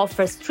and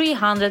offers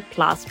 300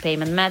 plus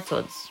payment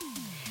methods.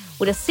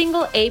 With a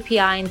single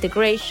API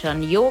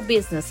integration, your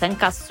business and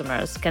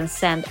customers can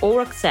send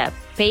or accept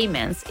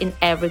payments in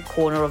every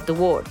corner of the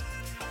world.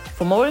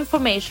 For more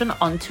information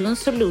on Toons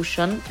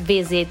solution,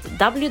 visit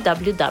www.toons.com.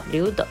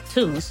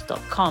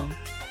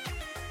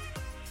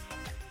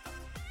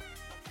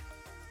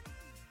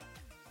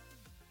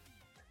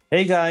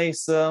 Hey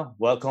guys,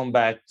 welcome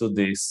back to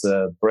this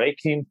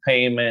Breaking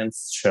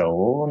Payments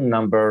show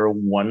number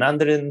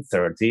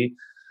 130.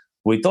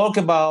 We talk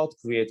about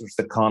creators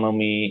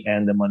economy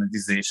and the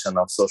monetization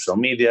of social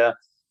media.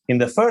 In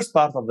the first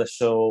part of the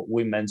show,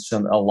 we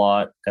mentioned a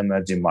lot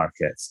emerging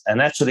markets,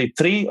 and actually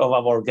 3 of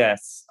our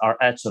guests are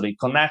actually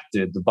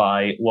connected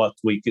by what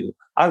we could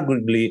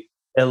arguably.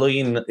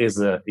 Elaine is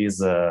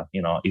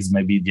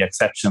maybe the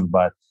exception,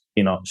 but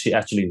she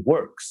actually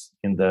works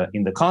in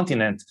the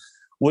continent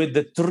with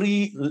the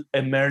three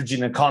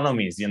emerging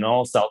economies,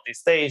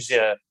 Southeast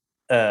Asia,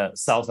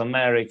 South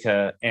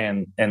America,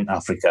 and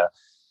Africa.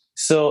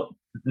 So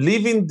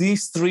leaving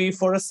these three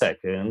for a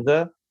second,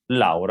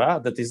 Laura,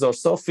 that is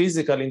also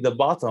physically in the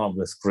bottom of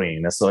the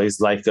screen. So it's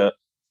like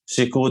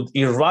she could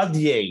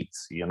irradiate,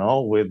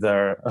 with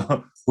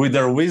her with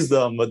her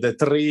wisdom, the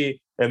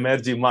three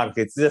emerging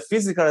markets. It's a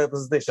physical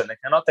representation. I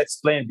cannot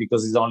explain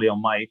because it's only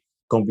on my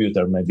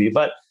computer, maybe.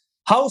 But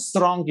how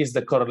strong is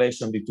the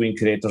correlation between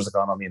creators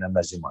economy and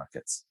emerging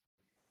markets?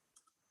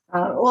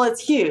 Well,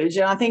 it's huge.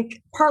 And I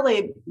think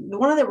partly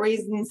one of the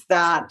reasons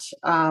that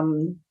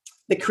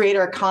the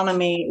creator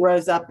economy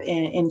rose up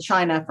in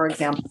China, for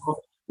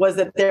example, was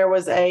that there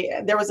was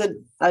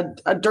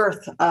a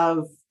dearth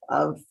of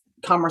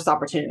commerce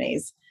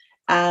opportunities.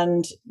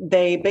 And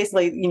they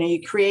basically,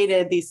 you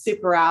created these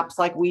super apps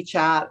like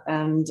WeChat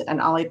and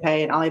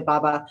Alipay and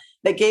Alibaba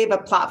that gave a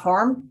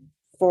platform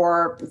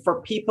for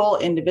people,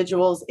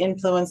 individuals,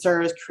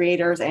 influencers,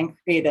 creators, and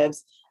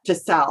creatives to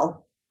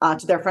sell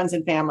to their friends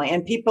and family.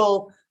 And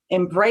people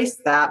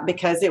embraced that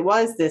because it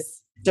was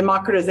this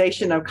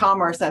democratization of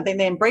commerce. I think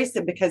they embraced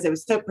it because it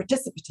was so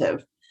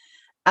participative.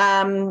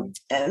 And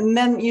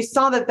then you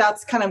saw that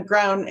that's kind of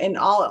grown in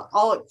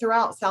all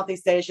throughout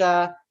Southeast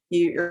Asia.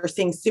 You're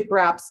seeing super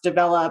apps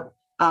develop.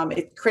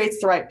 It creates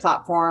the right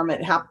platform.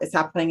 It's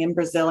happening in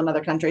Brazil and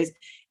other countries.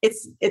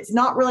 It's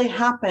not really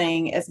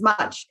happening as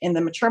much in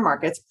the mature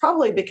markets,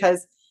 probably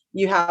because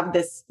you have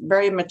this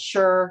very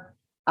mature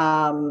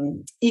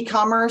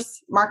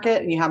e-commerce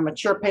market, and you have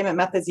mature payment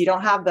methods. You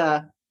don't have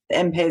the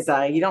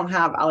M-Pesa, you don't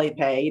have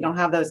Alipay, you don't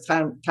have those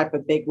type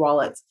of big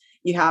wallets.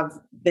 You have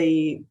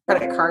the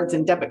credit cards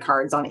and debit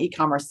cards on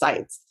e-commerce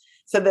sites.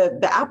 So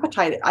the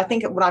appetite, I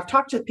think when I've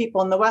talked to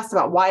people in the West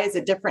about why is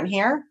it different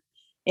here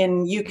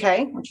in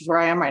UK, which is where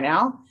I am right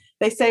now,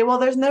 they say, well,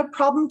 there's no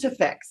problem to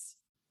fix.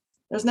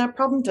 There's no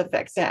problem to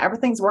fix. Yeah,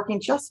 everything's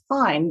working just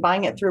fine,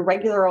 buying it through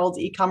regular old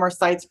e-commerce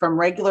sites from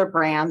regular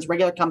brands,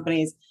 regular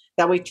companies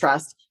that we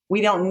trust.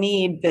 We don't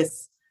need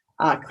this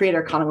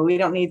creator economy. We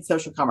don't need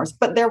social commerce.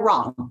 But they're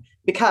wrong,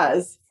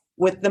 because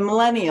with the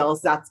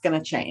millennials, that's going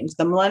to change.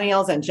 The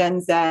millennials and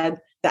Gen Z,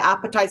 the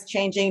appetite's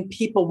changing.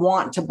 People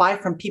want to buy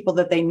from people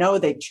that they know,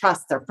 they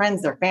trust, their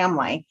friends, their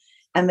family,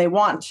 and they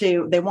want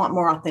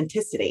more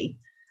authenticity.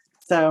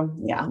 So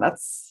yeah,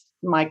 that's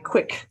my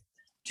quick,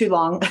 too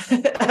long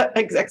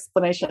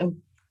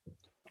explanation.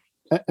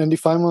 And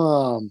if I'm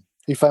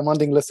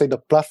adding, let's say, the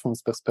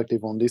platform's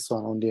perspective on this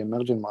one, on the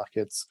emerging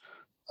markets.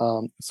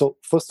 So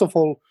first of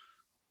all,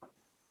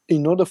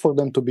 in order for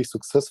them to be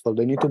successful,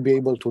 they need to be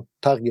able to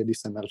target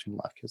these emerging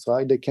markets,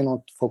 right? They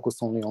cannot focus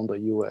only on the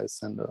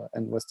US and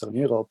Western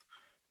Europe.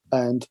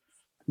 And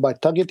by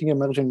targeting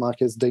emerging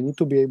markets, they need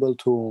to be able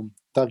to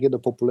target a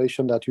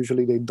population that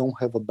usually they don't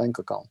have a bank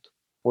account,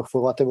 or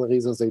for whatever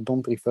reasons, they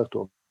don't prefer to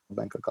have a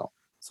bank account.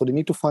 So they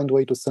need to find a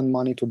way to send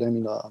money to them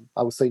in a,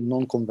 I would say,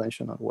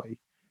 non-conventional way.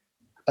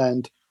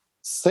 And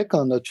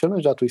second, the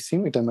challenge that we see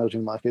with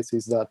emerging markets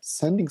is that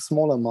sending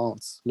small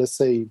amounts, let's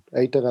say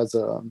either as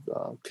a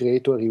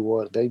creator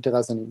reward, either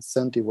as an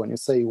incentive, when you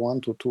say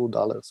 $1 to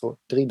 $2 or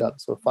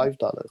 $3 or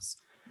 $5,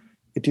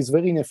 it is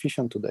very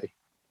inefficient today.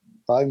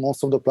 Right?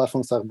 Most of the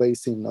platforms are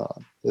based in,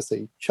 let's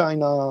say,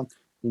 China,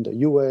 in the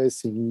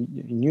US,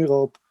 in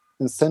Europe,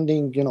 and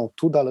sending,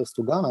 $2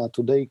 to Ghana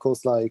today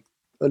costs like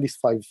at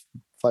least $5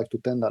 to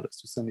 $10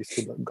 to send these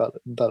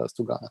 $2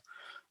 to Ghana.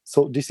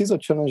 So this is a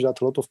challenge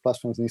that a lot of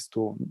platforms needs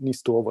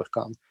to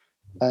overcome.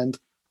 And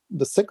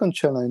the second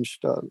challenge,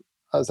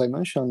 as I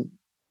mentioned,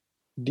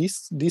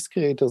 these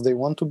creators, they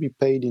want to be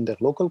paid in their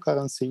local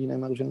currency in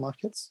emerging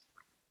markets,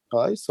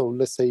 right? So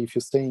let's say if you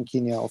stay in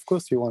Kenya, of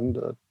course you want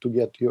to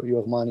get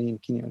your money in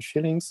Kenyan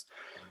shillings.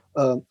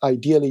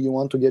 Ideally, you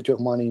want to get your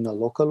money in a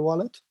local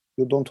wallet.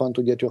 You don't want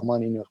to get your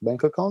money in your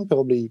bank account.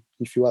 Probably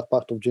if you are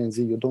part of Gen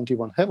Z, you don't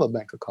even have a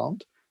bank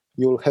account.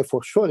 You'll have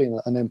for sure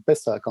an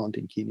M-Pesa account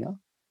in Kenya.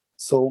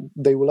 So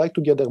they would like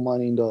to get their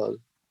money in the,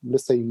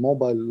 let's say,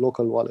 mobile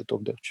local wallet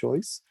of their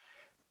choice.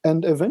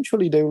 And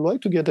eventually they would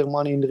like to get their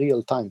money in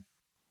real time,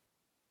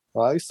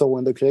 right? So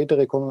when the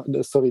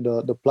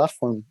the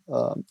platform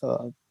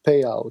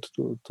payout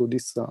to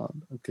this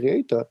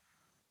creator,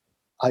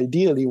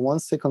 ideally 1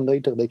 second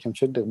later they can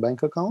check their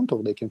bank account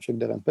or they can check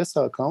their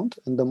M-Pesa account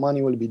and the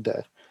money will be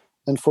there.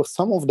 And for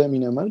some of them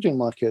in emerging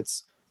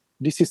markets,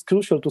 this is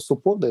crucial to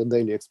support their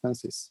daily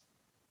expenses.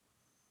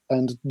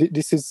 And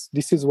this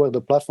is where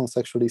the platforms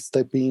actually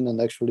step in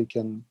and actually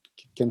can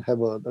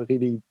have a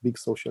really big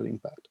social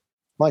impact.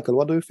 Michael,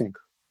 what do you think?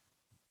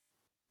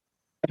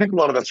 I think a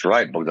lot of that's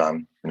right,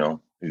 Bogdan.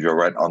 You're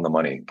right on the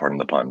money. Pardon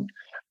the pun.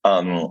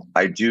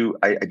 I do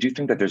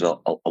think that there's a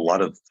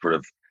lot of sort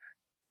of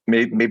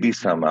maybe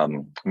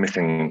some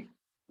missing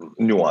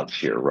nuance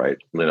here, right?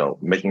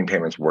 Making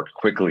payments work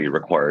quickly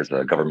requires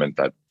a government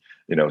that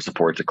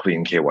supports a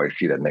clean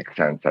KYC that makes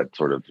sense, that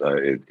sort of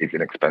is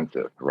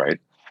inexpensive,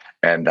 right?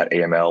 And that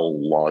AML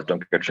laws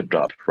don't get tripped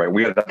up, right?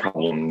 We have that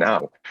problem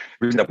now.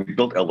 The reason that we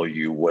built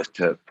LOU was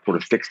to sort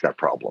of fix that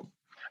problem,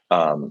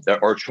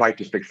 or try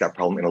to fix that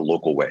problem in a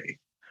local way,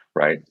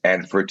 right?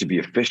 And for it to be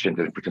efficient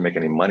and for it to make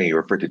any money,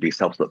 or for it to be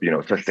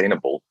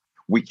sustainable,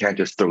 we can't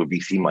just throw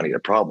VC money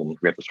at problems.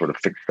 We have to sort of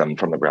fix them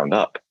from the ground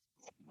up.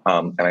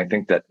 And I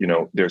think that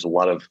there's a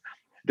lot of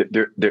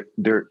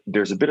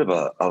there's a bit of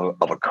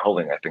a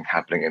culling, I think,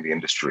 happening in the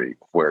industry,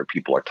 where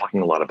people are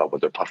talking a lot about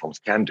what their platforms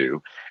can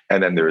do,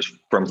 and then there's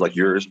firms like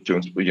yours,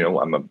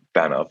 I'm a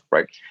fan of,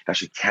 right,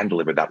 actually can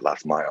deliver that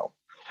last mile.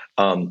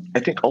 I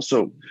think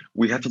also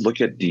we have to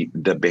look at the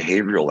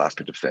behavioral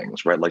aspect of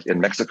things, right? Like in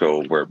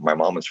Mexico, where my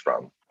mom is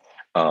from,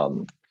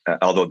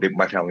 although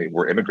my family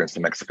were immigrants to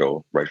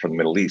Mexico, right, from the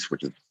Middle East,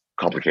 which is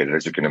complicated,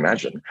 as you can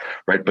imagine,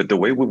 right? But the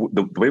way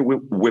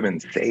women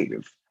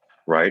save,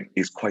 right,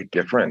 is quite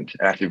different.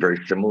 Actually,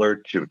 very similar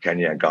to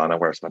Kenya and Ghana,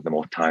 where I spent the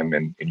most time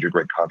in your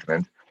great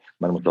continent,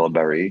 Mademoiselle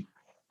Barry.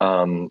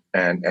 And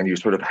you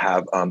sort of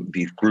have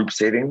these group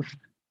savings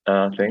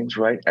things,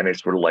 right? And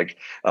it's sort of like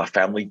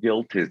family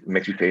guilt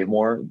makes you save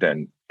more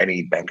than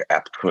any bank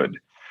app could,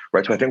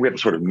 right? So I think we have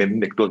to sort of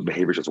mimic those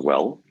behaviors as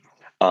well.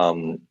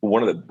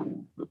 One of the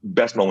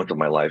best moments of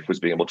my life was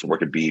being able to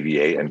work at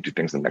BBVA and do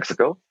things in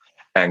Mexico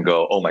and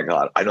go, oh my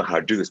God, I know how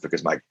to do this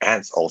because my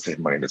aunts all save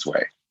money this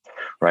way,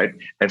 right?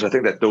 And so I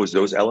think that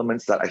those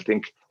elements that I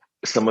think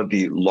some of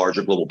the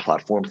larger global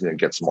platforms need to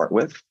get smart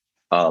with.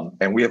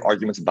 And we have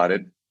arguments about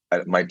it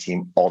at my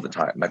team all the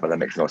time. Like, that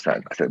makes no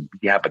sense. I said,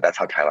 yeah, but that's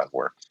how Thailand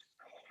works,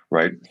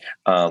 right?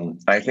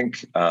 I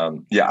think,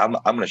 I'm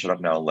going to shut up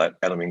now and let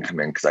Elamine come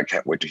in because I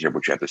can't wait to hear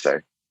what you have to say.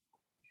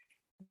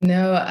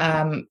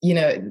 No,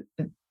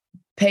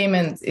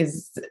 payments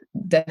is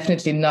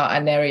definitely not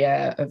an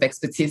area of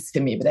expertise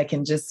for me, but I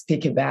can just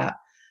speak about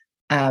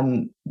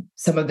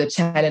some of the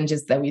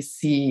challenges that we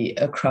see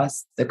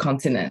across the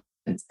continent.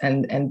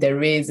 And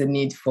there is a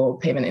need for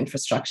payment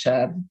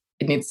infrastructure.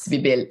 It needs to be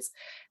built.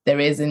 There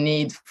is a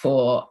need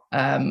for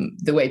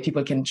the way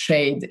people can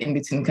trade in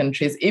between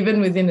countries.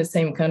 Even within the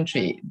same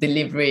country,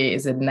 delivery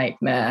is a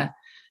nightmare.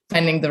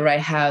 Finding the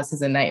right house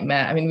is a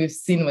nightmare. I mean, we've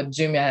seen what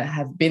Jumia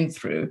have been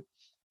through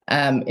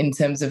in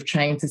terms of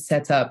trying to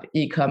set up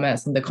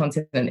e-commerce on the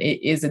continent.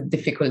 It is a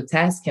difficult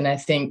task. And I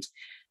think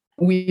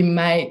we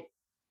might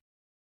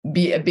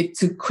be a bit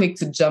too quick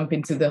to jump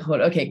into the whole,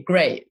 okay,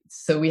 great.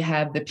 So we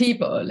have the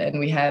people and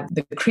we have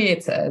the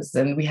creators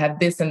and we have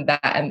this and that.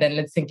 And then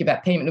let's think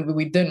about payment.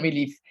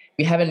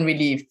 We haven't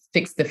really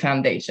fixed the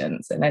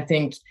foundations. And I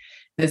think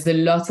there's a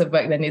lot of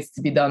work that needs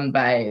to be done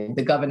by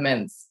the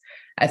governments.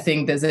 I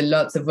think there's a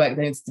lot of work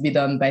that needs to be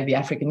done by the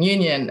African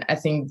Union. I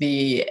think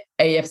the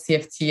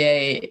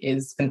AFCFTA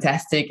is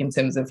fantastic in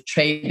terms of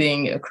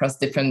trading across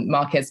different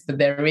markets, but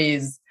there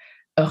is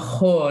a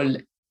whole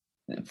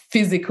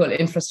physical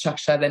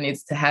infrastructure that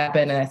needs to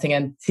happen. And I think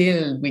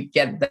until we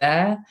get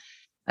there,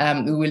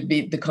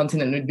 the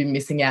continent will be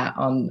missing out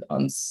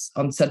on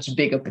such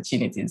big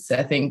opportunities. So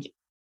I think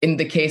in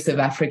the case of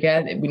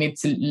Africa, we need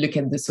to look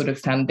at the sort of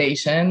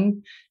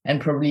foundation and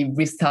probably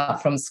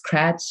restart from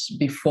scratch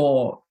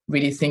before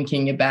really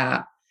thinking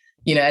about,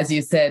 as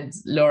you said,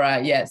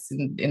 Laura, yes,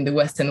 in the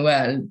Western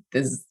world,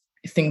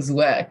 things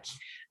work.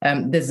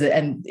 And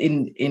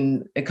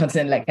in a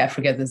continent like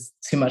Africa, there's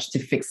too much to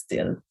fix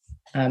still.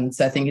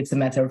 So I think it's a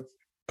matter of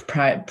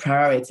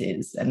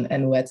priorities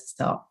and where to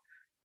start.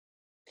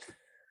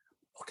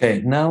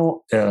 Okay,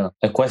 now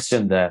a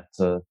question that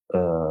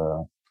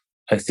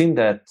I think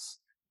that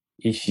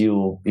if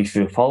you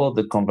follow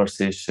the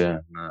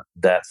conversation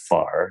that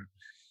far,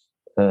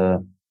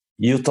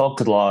 you talk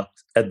a lot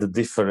at the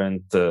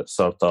different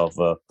sort of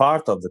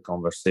part of the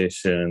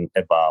conversation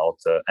about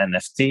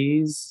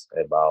NFTs,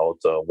 about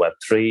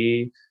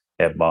Web3,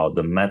 about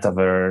the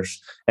metaverse,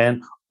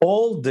 and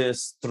all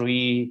these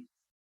three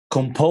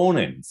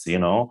components,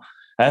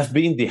 have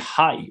been the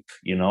hype,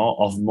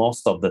 of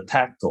most of the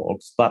tech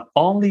talks, but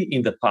only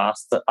in the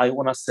past, I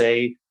want to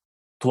say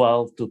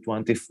 12 to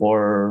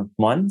 24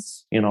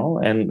 months,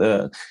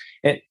 and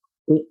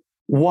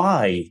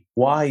why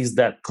is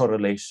that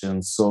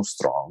correlation so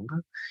strong?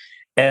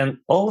 And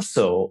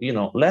also,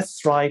 let's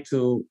try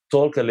to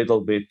talk a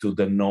little bit to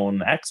the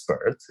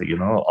non-expert,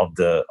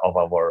 of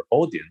our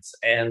audience,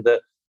 and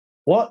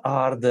what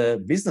are the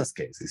business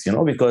cases,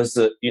 because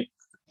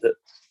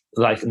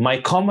like my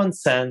common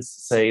sense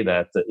say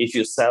that if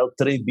you sell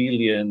 3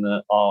 billion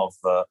of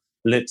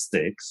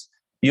lipsticks,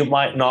 you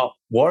might not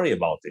worry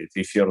about it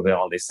if you're the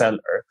only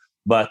seller.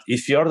 But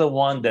if you're the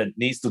one that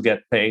needs to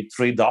get paid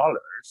 $3,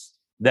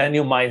 then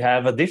you might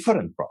have a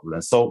different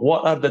problem. So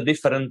what are the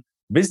different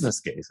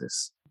business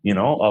cases,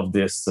 of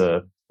this,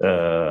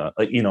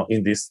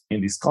 in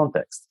this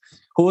context?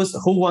 Who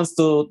wants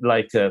to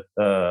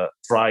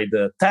try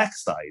the tech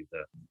side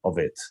of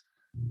it?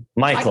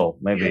 Michael,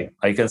 maybe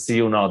I can see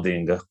you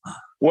nodding.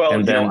 Well,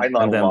 and then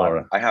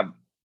Laura.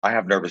 I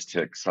have nervous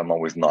tics. I'm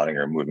always nodding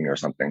or moving or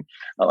something.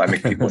 I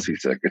make people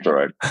seasick. It's all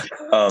right.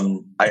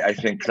 I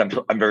think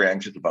I'm very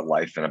anxious about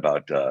life and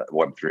about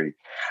Web3.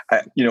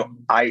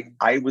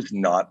 I was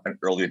not an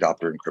early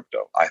adopter in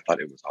crypto. I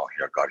thought it was, oh,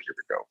 here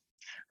we go.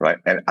 Right.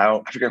 And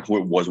I forget who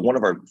it was. One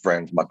of our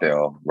friends,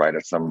 Mateo, right,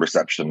 at some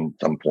reception,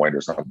 some point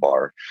or some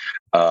bar,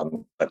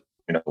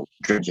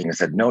 drinking and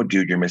said, no,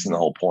 dude, you're missing the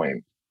whole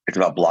point. It's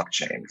about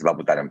blockchain. It's about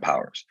what that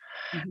empowers.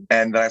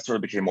 And then I sort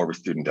of became more of a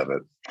student of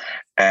it.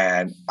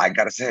 And I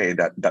got to say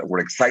that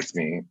what excites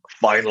me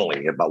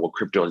finally about what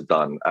crypto has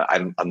done.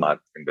 I'm not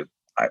in the,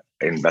 I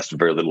invest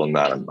very little in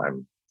that.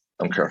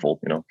 I'm careful,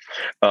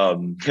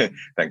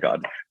 thank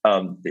God,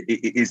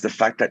 is the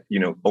fact that,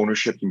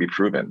 ownership can be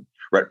proven,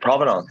 right?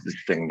 Provenance is this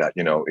thing that,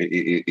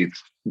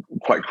 it's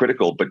quite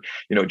critical, but,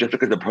 just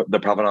because the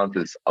provenance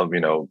is of,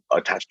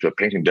 attached to a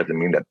painting doesn't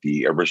mean that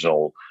the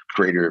original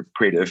creative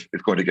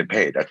is going to get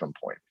paid at some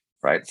point,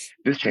 right?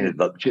 This changes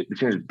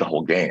the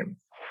whole game,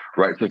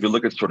 right? So if you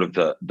look at sort of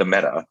the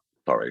meta,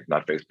 sorry,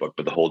 not Facebook,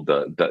 but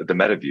the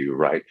meta view,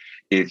 right,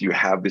 is you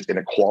have this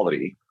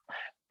inequality.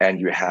 And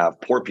you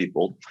have poor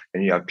people,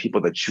 and you have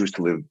people that choose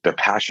to live their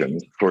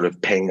passions, sort of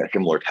paying a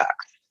similar tax,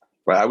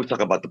 right? I always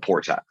talk about the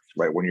poor tax,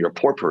 right? When you're a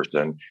poor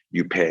person,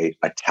 you pay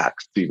a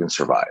tax to even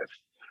survive,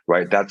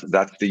 right? That's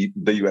the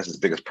U.S.'s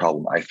biggest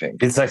problem, I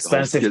think. It's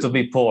expensive to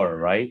be poor,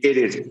 right? It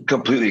is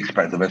completely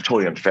expensive. It's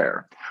totally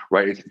unfair,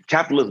 right? It's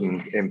capitalism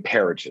is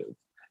imperative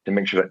to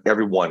make sure that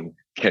everyone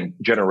can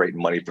generate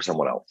money for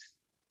someone else,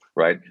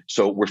 right?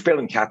 So we're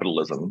failing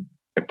capitalism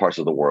in parts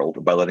of the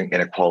world by letting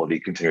inequality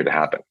continue to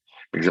happen.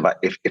 Because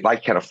if I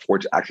can't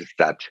afford to access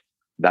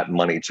that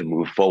money to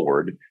move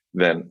forward,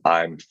 then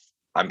I'm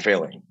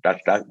failing.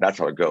 That's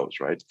how it goes,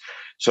 right?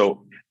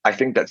 So I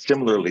think that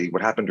similarly,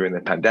 what happened during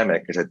the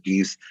pandemic is that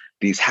these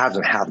haves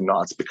and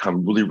have-nots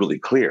become really, really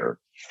clear,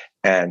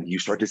 and you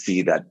start to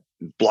see that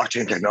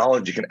blockchain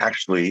technology can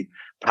actually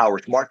power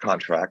smart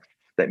contracts.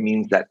 That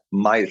means that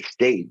my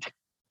estate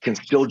can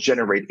still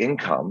generate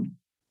income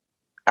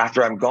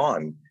after I'm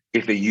gone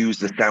if they use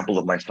the sample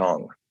of my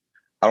song.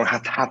 I don't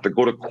have to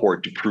go to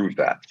court to prove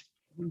that,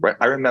 right?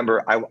 I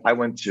remember I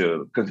went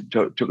to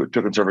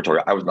conservatory.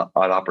 I was an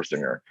opera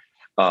singer.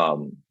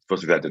 For those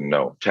of you that didn't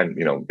know,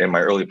 in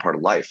my early part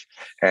of life,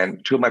 and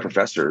two of my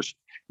professors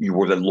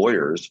were the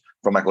lawyers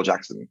for Michael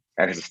Jackson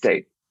and his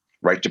estate,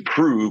 right? To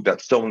prove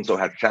that so and so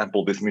had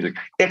sampled this music.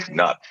 It's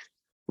nuts,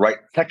 right?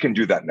 Tech can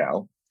do that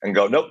now and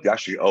go, nope, you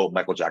actually owe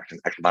Michael Jackson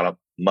X amount of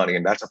money,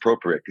 and that's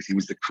appropriate because he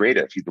was the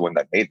creative. He's the one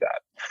that made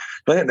that.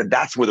 But I think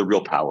that's where the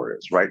real power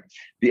is, right?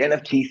 The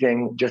NFT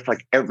thing, just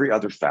like every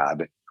other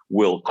fad,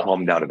 will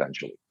calm down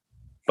eventually.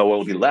 But what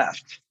will be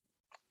left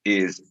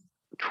is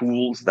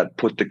tools that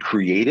put the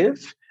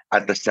creative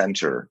at the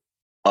center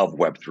of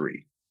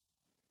Web3,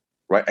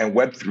 right? And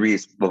Web3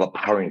 is about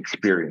powering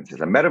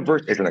experiences. A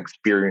metaverse is an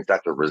experience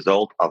that's a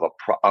result of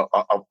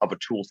a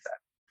tool set,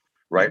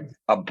 right?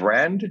 A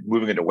brand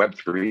moving into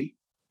Web3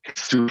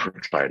 is super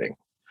exciting.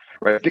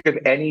 Right. Think of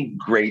any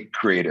great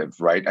creative,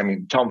 right? I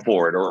mean, Tom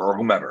Ford or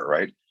whomever,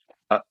 right?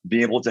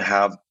 Being able to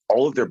have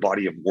all of their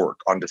body of work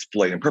on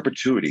display in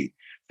perpetuity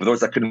for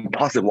those that couldn't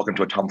possibly walk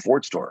into a Tom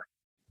Ford store,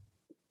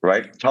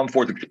 right? Tom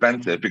Ford's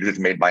expensive because it's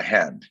made by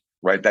hand,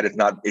 right? That is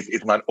not,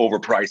 it's not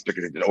overpriced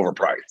because it's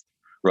overpriced,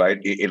 right?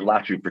 It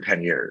lasts you for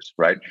 10 years,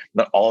 right?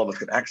 Not all of us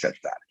can access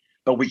that,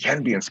 but we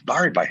can be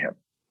inspired by him.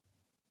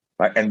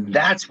 Right? And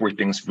that's where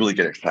things really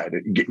get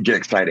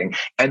exciting.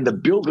 And the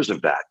builders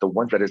of that, the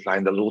ones that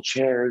design the little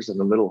chairs and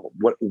the little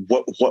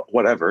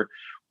whatever,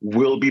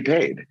 will be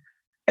paid.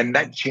 And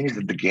that changes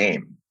the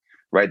game,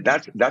 right?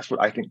 That's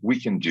what I think we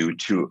can do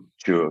to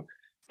sort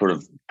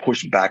of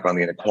push back on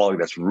the inequality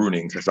that's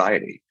ruining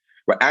society.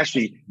 Right?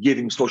 Actually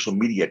giving social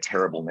media a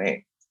terrible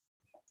name.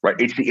 Right?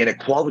 It's the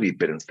inequality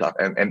bit and stuff.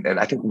 And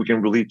I think we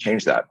can really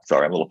change that.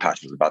 Sorry, I'm a little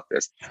passionate about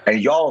this. And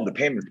y'all in the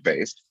payment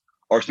space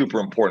are super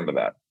important to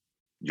that.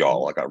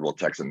 Y'all, I got real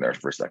text in there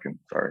for a second.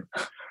 Sorry.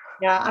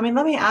 Yeah, I mean,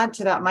 let me add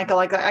to that, Michael.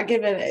 Like, I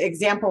give an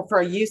example for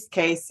a use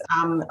case.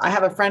 I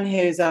have a friend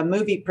who's an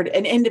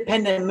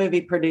independent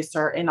movie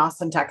producer in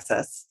Austin,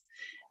 Texas,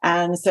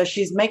 and so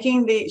she's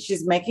making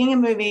a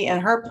movie,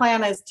 and her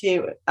plan is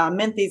to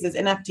mint these as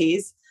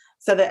NFTs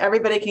so that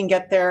everybody can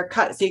get their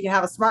cut. So you can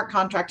have a smart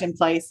contract in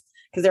place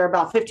because there are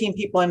about 15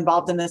 people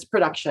involved in this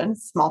production,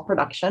 small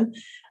production,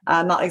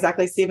 not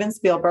exactly Steven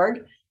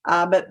Spielberg.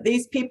 But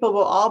these people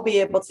will all be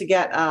able to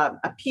get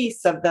a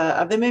piece of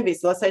the movie.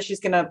 So let's say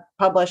she's going to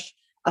publish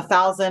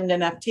 1,000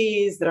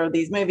 NFTs that are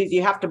these movies.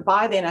 You have to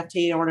buy the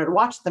NFT in order to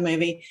watch the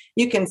movie.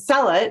 You can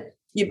sell it.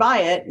 You buy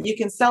it. You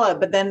can sell it.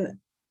 But then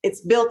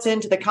it's built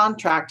into the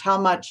contract how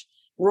much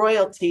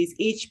royalties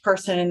each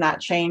person in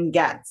that chain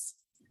gets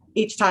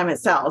each time it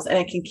sells. And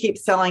it can keep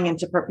selling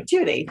into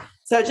perpetuity.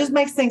 So it just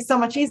makes things so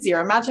much easier.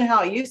 Imagine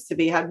how it used to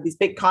be. Have these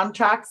big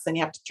contracts and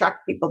you have to track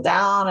people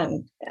down.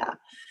 And yeah.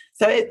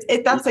 So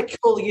that's a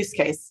cool use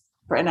case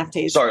for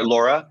NFTs. Sorry,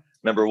 Laura.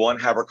 Number one,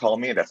 have her call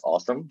me. That's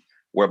awesome.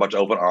 We're about to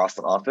open our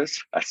Austin office.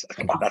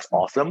 That's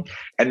awesome.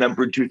 And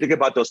number two, think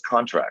about those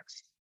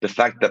contracts. The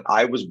fact that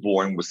I was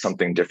born with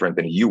something different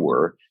than you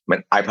were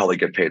meant I probably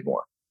get paid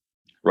more,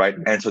 right?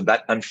 And so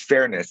that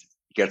unfairness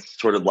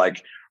gets sort of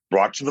like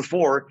brought to the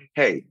fore.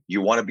 Hey, you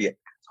want to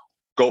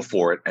go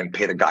for it and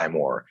pay the guy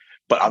more,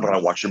 but I'm going to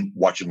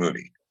watch a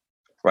movie.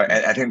 Right.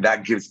 And I think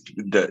that gives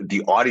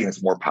the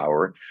audience more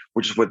power,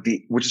 which is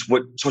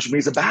what social media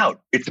is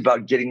about. It's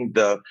about getting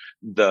the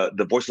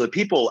voice of the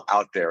people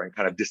out there and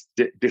kind of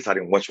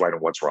deciding what's right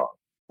and what's wrong.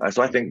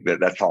 So I think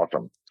that's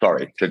awesome.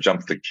 Sorry to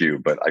jump the queue,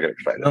 but I get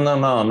excited. No,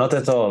 not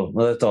at all,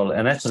 not at all.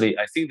 And actually,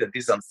 I think that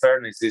this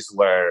unfairness is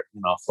where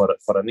for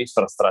an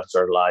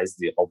infrastructure lies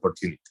the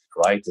opportunity,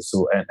 right?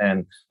 So,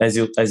 and as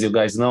you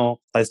guys know,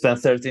 I spent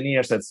 13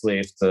 years at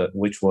Swift,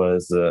 which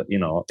was a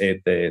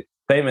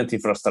payment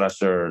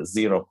infrastructure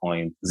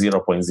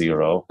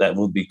 0.0 that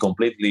would be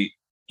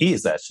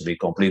is actually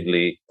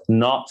completely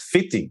not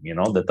fitting,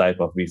 the type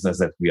of business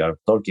that we are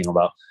talking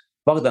about.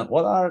 Bogdan,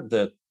 what are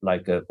the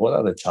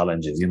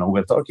challenges?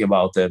 We're talking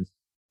about an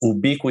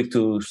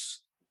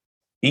ubiquitous,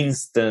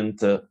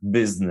 instant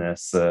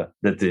business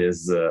that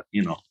is,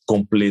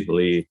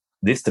 completely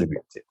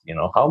distributed.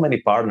 How many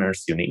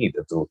partners you need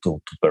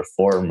to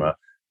perform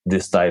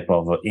this type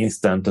of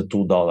instant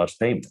 $2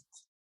 payment?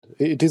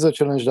 It is a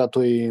challenge that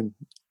we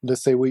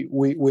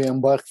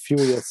embarked a few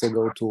years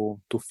ago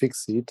to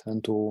fix it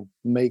and to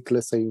make,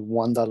 let's say,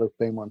 $1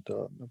 payment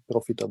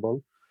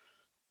profitable.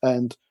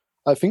 And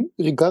I think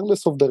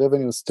regardless of the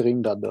revenue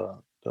stream that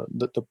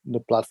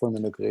the platform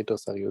and the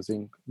creators are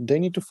using, they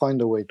need to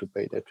find a way to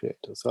pay their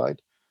creators, right?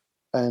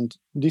 And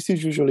this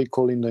is usually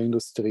called in the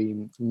industry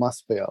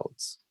mass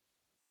payouts,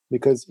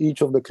 because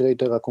each of the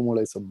creator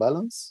accumulates a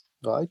balance,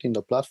 right, in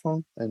the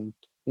platform, and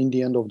in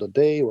the end of the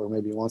day, or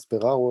maybe once per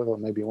hour, or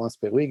maybe once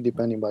per week,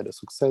 depending by the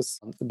success,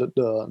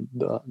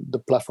 the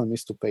platform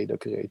needs to pay the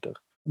creator.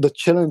 The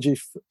challenge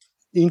is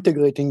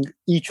integrating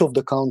each of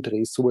the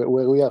countries where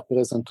we are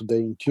present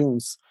today in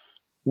Tunes.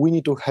 We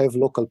need to have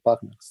local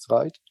partners,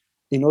 right?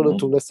 In order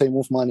to, let's say,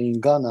 move money in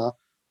Ghana,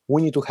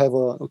 we need to have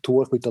to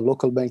work with a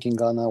local bank in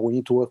Ghana. We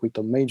need to work with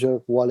the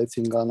major wallets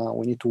in Ghana.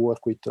 We need to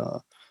work with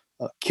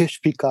cash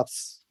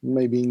pickups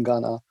maybe in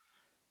Ghana,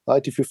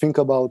 right? If you think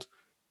about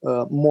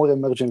more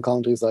emerging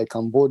countries like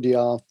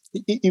Cambodia,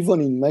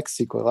 even in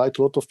Mexico, right?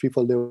 A lot of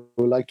people, they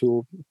would like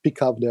to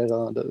pick up their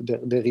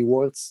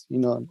rewards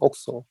in an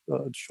OXXO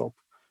shop,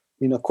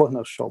 in a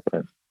corner shop.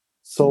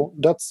 So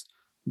that's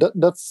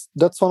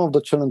one of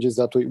the challenges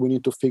that we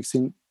need to fix.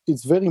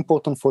 It's very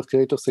important for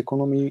creators'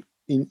 economy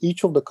in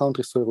each of the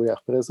countries where we are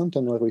present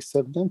and where we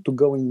serve them to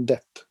go in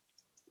depth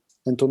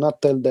and to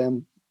not tell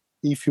them,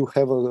 if you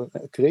have a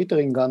creator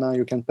in Ghana,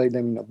 you can pay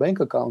them in a bank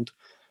account.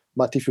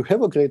 But if you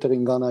have a creator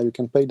in Ghana, you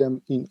can pay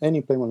them in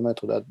any payment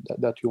method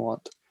that you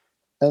want.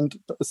 And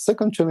the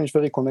second challenge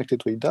very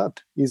connected with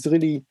that is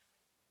really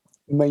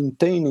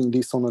maintaining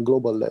this on a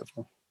global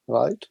level,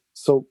 right?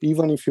 So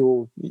even if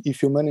you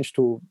manage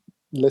to,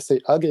 let's say,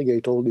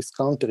 aggregate all these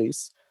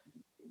countries,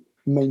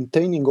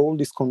 maintaining all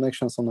these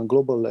connections on a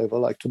global level,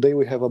 like today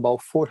we have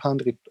about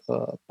 400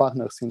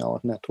 partners in our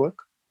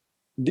network.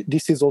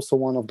 This is also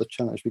one of the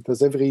challenges,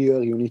 because every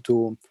year you need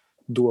to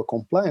do a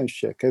compliance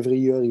check. Every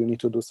year you need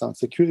to do some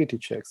security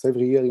checks.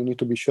 Every year you need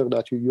to be sure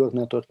that your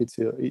network is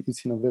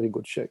in a very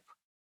good shape.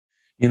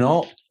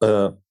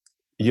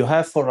 You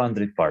have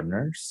 400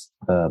 partners,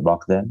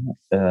 Bogdan,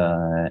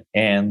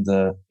 and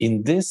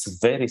in this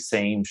very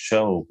same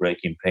show,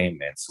 Breaking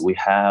Payments, we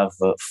have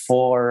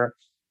 4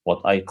 what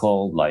I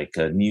call like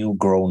new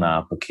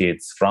grown-up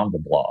kids from the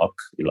block,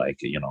 like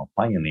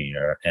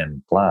Pioneer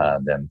and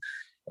Plaid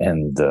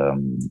and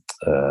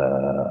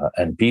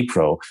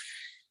P-Pro.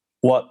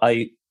 What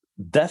is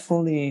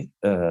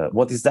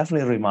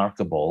definitely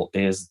remarkable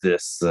is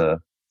this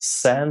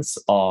sense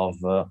of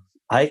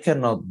I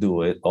cannot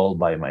do it all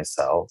by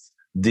myself.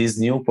 These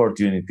new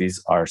opportunities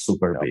are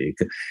super big.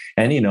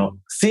 And,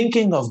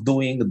 thinking of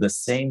doing the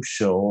same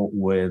show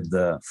with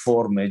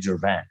 4 major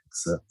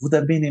banks would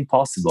have been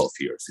impossible a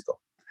few years ago,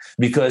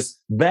 because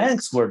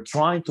banks were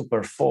trying to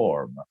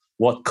perform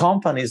what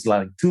companies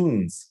like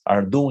Tunes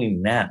are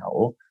doing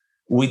now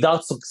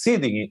without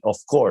succeeding, of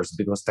course,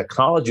 because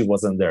technology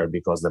wasn't there,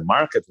 because the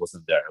market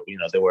wasn't there.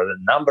 There were a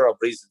number of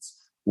reasons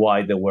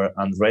why they were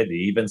unready.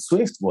 Even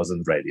Swift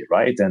wasn't ready,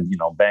 right? And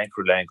bank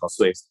relying on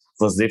Swift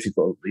was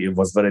difficult. It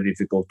was very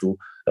difficult to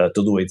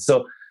do it.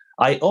 So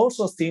I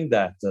also think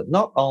that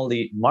not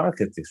only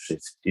market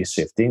is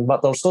shifting,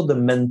 but also the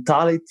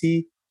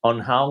mentality on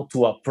how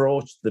to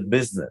approach the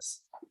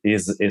business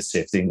is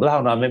shifting.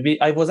 Laura, maybe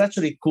I was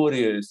actually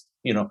curious.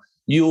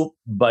 You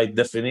by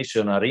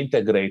definition are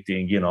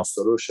integrating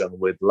solution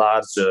with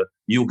large.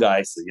 You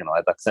guys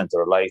at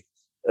Accenture like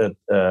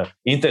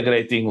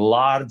integrating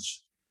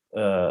large.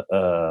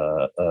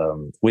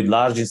 With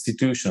large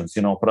institutions,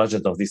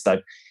 project of this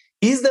type.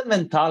 Is the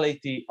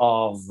mentality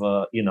of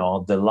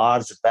the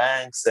large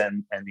banks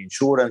and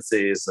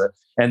insurances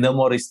and the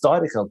more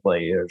historical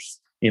players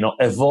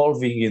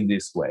evolving in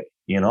this way?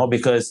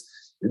 Because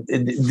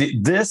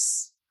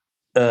this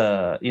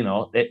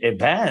a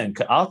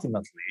bank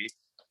ultimately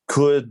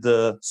could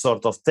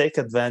sort of take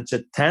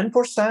advantage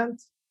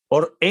 10%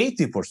 or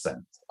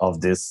 80%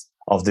 of this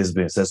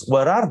business.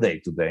 Where are they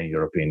today, in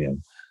your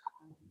opinion?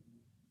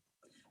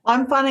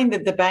 I'm finding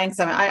that the banks,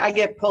 I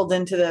get pulled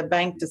into the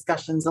bank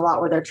discussions a lot,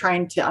 where they're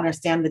trying to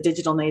understand the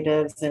digital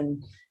natives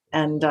and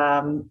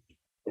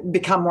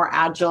become more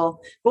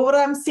agile. But what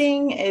I'm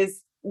seeing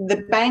is the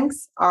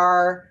banks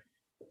are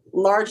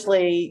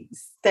largely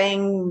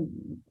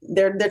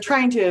they're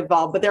trying to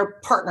evolve, but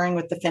they're partnering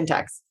with the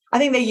fintechs. I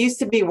think they used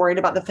to be worried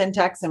about the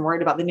fintechs and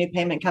worried about the new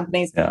payment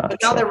companies, but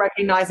now they're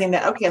recognizing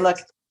that, okay, look,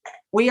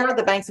 we are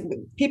the banks.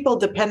 People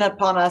depend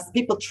upon us.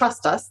 People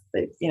trust us.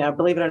 They,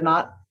 believe it or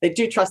not, they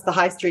do trust the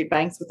high street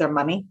banks with their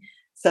money.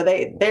 So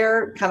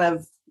they're kind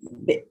of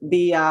they're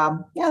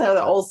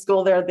the old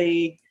school. They're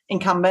the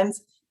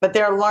incumbents, but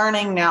they're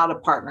learning now to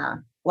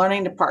partner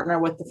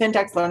with the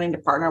fintechs, learning to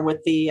partner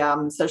with the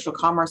social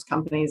commerce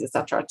companies, et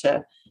cetera,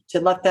 to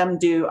let them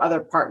do other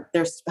part.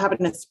 They're having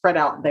to spread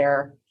out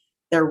their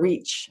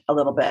reach a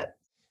little bit.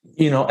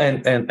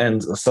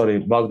 And sorry,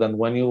 Bogdan,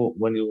 when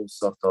you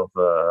sort of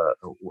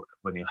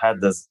when you had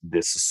this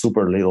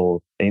super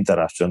little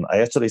interaction, I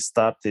actually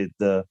started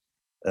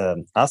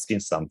asking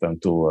something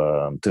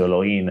to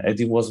Elohim, and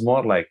it was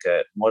more like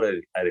a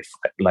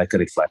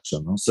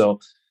reflection. So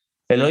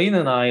Elohim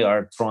and I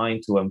are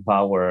trying to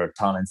empower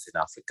talents in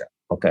Africa,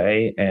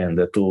 okay,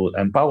 and to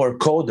empower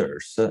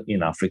coders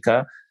in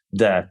Africa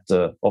that,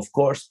 of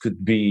course,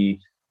 could be,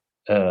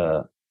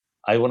 I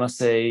want to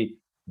say,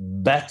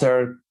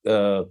 better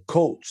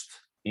coached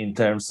in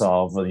terms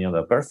of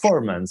the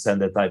performance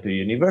and the type of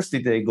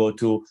university they go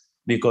to.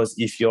 Because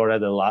if you're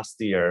at the last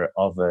year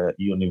of a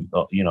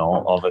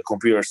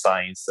computer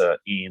science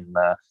in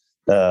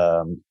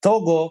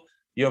Togo,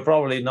 you're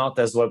probably not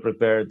as well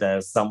prepared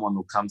as someone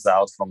who comes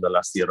out from the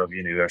last year of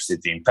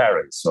university in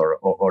Paris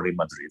or in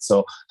Madrid.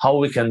 So how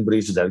we can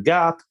bridge that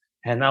gap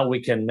and how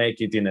we can make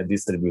it in a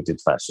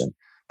distributed fashion.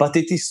 But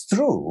it is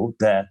true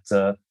that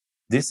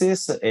this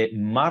is a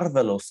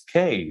marvelous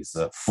case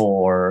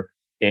for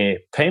a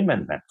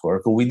payment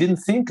network. We didn't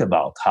think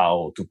about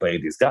how to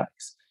pay these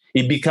guys.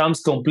 It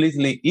becomes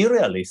completely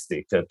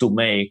unrealistic to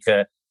make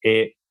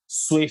a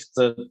swift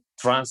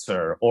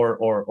transfer,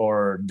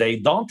 or they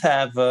don't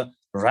have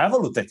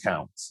Revolut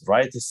accounts,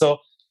 right? So,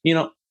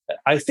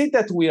 I think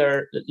that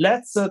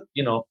let's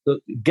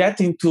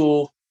get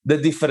into the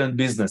different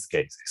business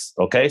cases.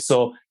 Okay,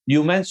 so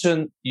you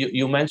mentioned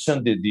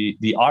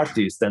the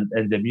artist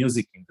and the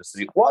music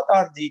industry. What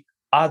are the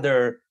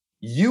other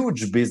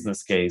huge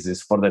business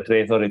cases for the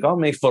creator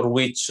economy for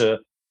which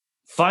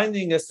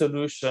finding a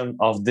solution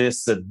of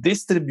this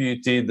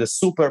distributed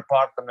super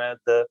partnered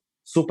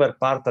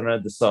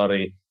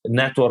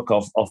network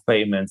of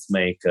payments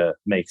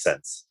make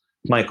sense?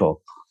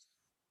 Michael.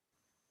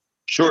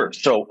 Sure.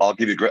 So I'll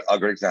give you a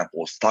great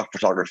example. Stock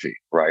photography,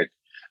 right?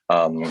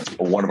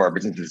 One of our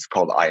businesses is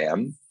called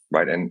IM,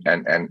 right? And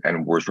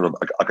we're sort of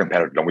a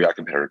competitor. No, we are a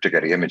competitor to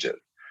Getty Images,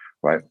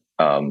 right?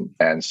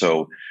 And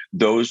so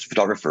those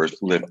photographers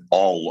live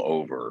all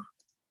over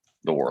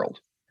the world,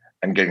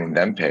 and getting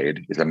them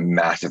paid is a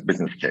massive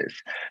business case,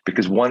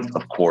 because once,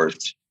 of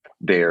course,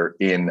 they're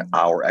in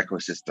our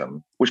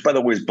ecosystem, which, by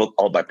the way, is built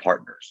all by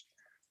partners,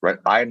 right?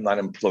 I'm not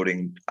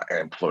employing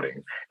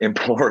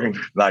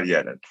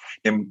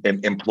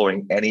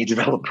any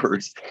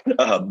developers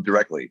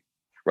directly,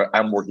 right?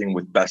 I'm working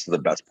with best of the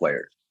best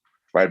players,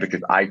 right?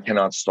 Because I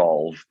cannot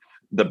solve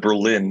the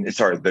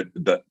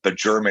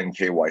German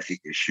KYC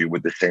issue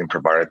with the same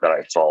provider that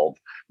I solve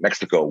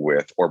Mexico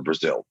with or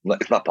Brazil.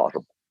 It's not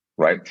possible,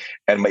 right?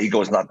 And my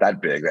ego is not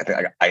that big. I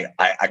think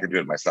I can do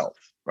it myself,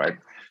 right?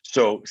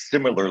 So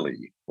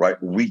similarly,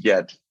 right, we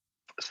get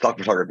stock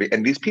photography,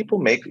 and these people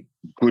make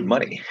good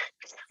money,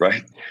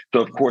 right?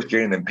 So of course,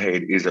 getting them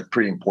paid is a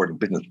pretty important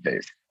business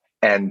case.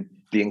 And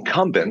the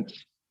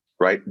incumbents,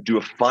 right, do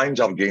a fine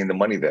job getting the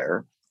money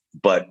there,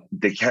 but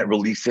they can't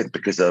release it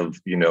because of,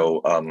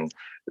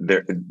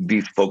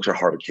 these folks are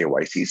hard to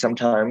KYC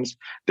sometimes.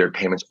 Their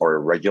payments are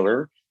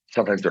irregular.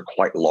 Sometimes they're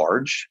quite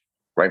large,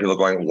 right? People are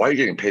going, why are you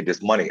getting paid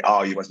this money?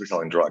 Oh, you must be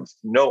selling drugs.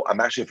 No, I'm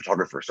actually a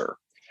photographer, sir,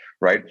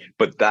 right?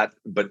 But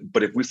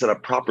if we set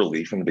up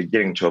properly from the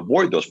beginning to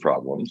avoid those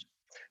problems,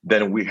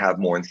 then we have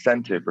more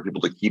incentive for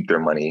people to keep their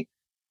money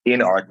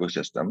in our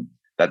ecosystem.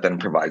 That then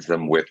provides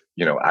them with,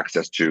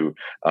 access to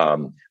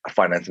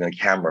financing a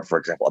camera, for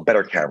example, a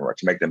better camera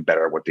to make them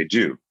better at what they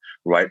do,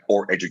 right?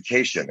 Or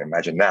education.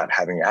 Imagine that,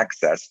 having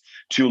access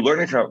to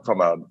learning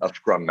from a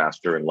Scrum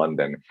Master in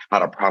London how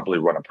to properly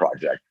run a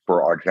project,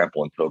 for our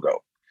example in Togo,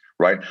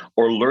 right?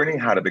 Or learning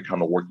how to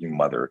become a working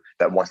mother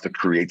that wants to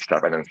create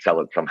stuff and then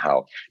sell it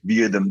somehow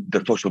via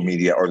the social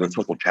media or the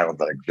social channels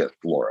that exist,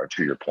 Laura,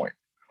 to your point,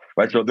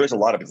 right? So there's a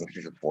lot of business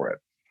cases for it.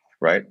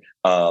 Right.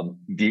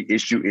 The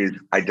issue is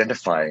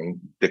identifying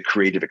the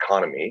creative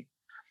economy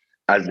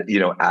as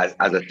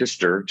a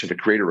sister to the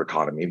creator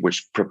economy,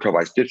 which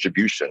provides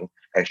distribution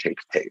and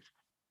shapes taste.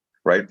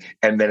 Right.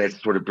 And then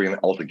it's sort of bringing it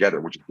all together,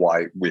 which is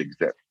why we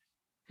exist.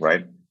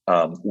 Right.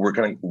 We're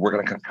going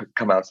to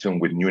come out soon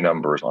with new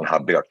numbers on how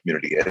big our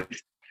community is,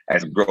 and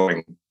it's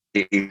growing.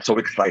 It's so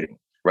exciting.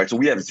 Right. So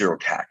we have zero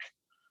CAC.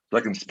 So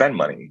I can spend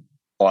money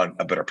on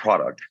a better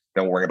product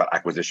than worrying about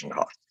acquisition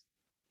costs.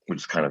 Which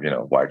is kind of,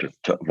 why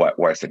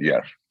I said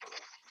yes.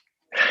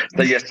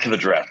 Say yes to the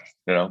dress,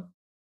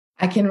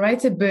 I can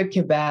write a book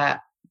about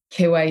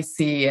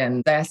KYC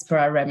and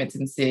diaspora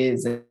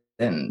remittances,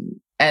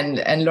 and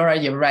Laura,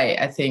 you're right.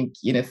 I think,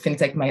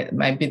 fintech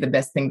might be the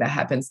best thing that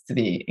happens to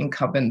the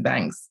incumbent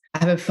banks. I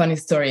have a funny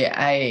story.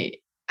 I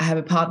I have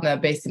a partner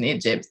based in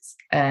Egypt,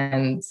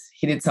 and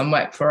he did some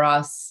work for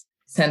us,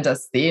 sent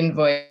us the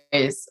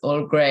invoice,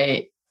 all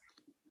great,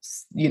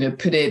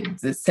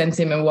 sent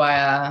him a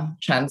wire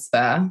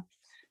transfer.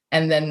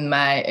 And then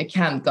my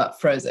account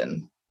got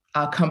frozen.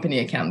 Our company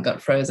account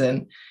got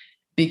frozen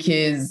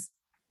because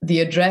the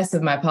address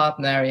of my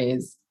partner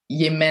is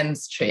Yemen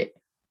Street.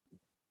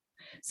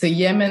 So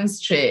Yemen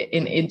Street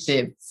in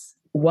Egypt,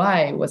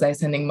 why was I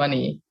sending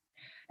money?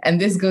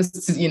 And this goes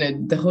to,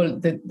 the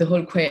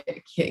whole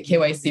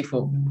KYC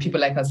for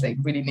people like us, like,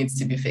 really needs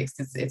to be fixed.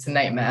 It's a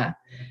nightmare.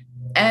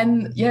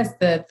 And yes,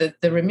 the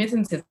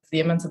remittances, the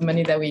amount of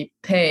money that we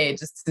pay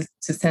just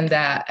to send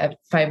out a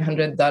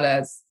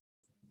 $500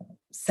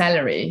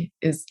 salary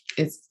is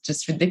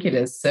just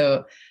ridiculous.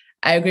 So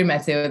I agree,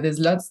 Matteo. There's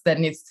lots that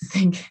needs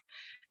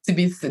to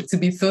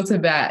be thought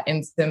about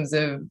in terms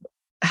of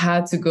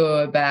how to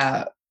go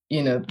about,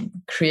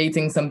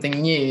 creating something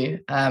new,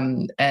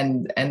 and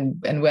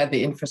where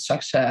the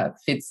infrastructure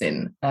fits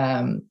in.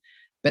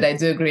 But I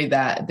do agree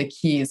that the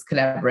key is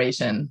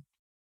collaboration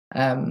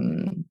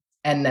and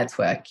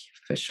network,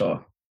 for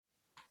sure.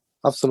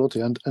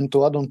 Absolutely. And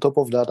to add on top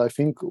of that, I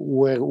think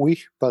where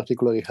we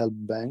particularly help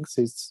banks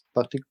is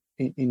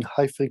in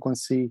high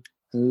frequency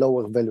and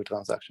lower value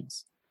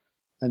transactions.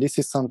 And this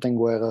is something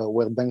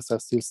where banks are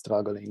still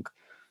struggling.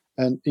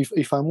 And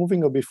if I'm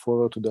moving a bit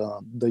forward to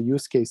the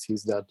use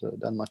cases that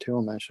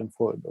Matteo mentioned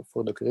for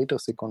the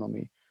creators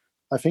economy,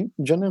 I think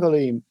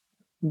generally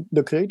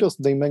the creators,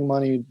 they make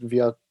money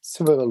via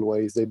several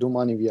ways. They do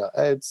money via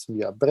ads,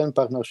 via brand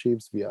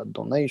partnerships, via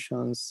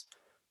donations,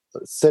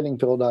 selling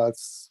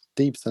products,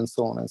 tips, and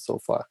so on and so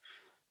forth.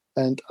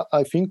 And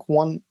I think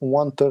one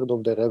third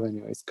of the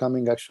revenue is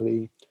coming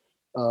actually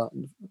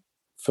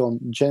from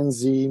Gen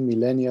Z,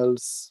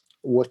 millennials,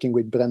 working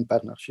with brand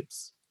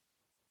partnerships.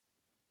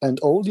 And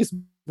all these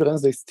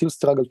brands, they still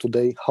struggle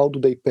today. How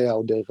do they pay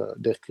out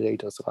their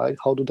creators, right?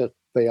 How do they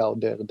pay out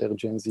their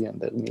Gen Z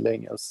and their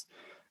millennials?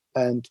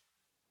 And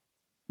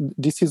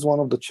this is one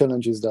of the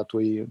challenges that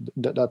we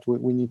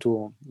need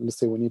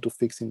to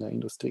fix in the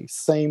industry.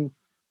 Same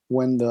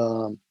when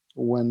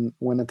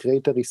a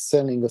creator is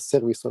selling a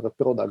service or a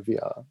product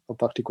via a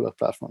particular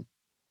platform.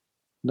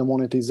 The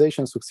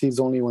monetization succeeds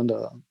only when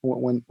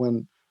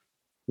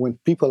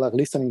people are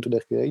listening to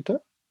the creator,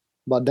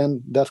 but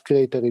then that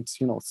creator is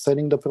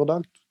selling the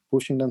product,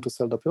 pushing them to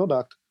sell the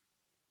product.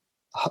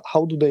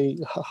 How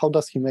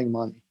does he make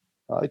money,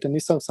 right? And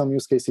these are some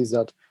use cases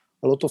that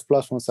a lot of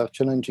platforms are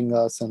challenging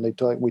us, and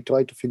we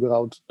try to figure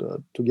out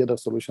together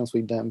solutions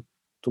with them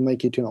to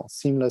make it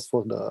seamless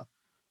for the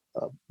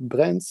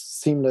brands,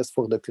 seamless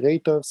for the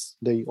creators.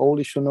 They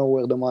all should know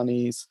where the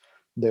money is.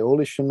 They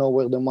all should know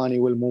where the money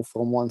will move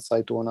from one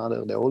side to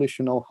another. They all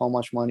should know how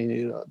much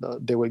money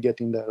they will get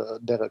in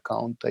their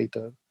account,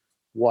 either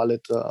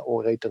wallet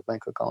or either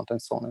bank account,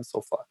 and so on and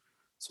so forth.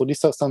 So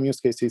these are some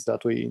use cases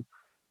that we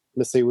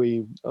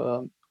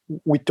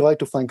try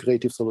to find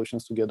creative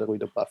solutions together with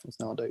the platforms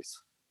nowadays.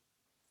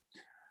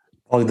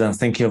 Bogdan,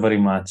 thank you very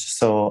much.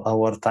 So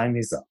our time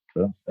is up.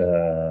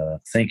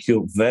 Thank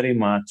you very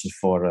much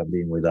for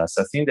being with us.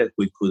 I think that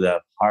we could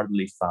have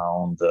hardly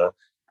found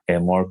a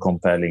more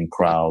compelling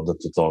crowd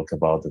to talk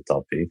about the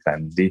topic.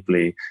 And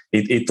deeply,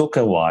 it took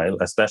a while,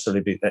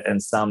 especially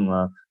and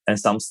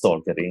some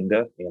stalkering,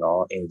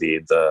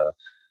 indeed,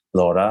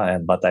 Laura.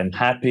 But I'm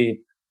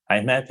happy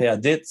I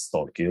did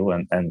stalk you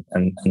and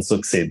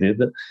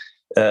succeeded.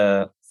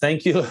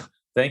 Thank you.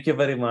 Thank you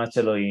very much,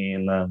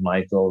 Elohim,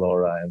 Michael,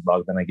 Laura, and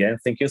Bogdan again.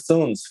 Thank you,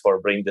 Soons, for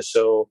bringing the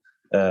show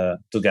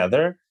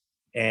together.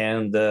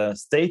 And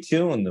stay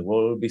tuned.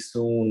 We'll be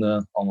soon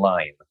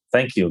online.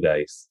 Thank you,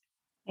 guys.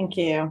 Thank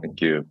you.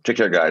 Thank you. Take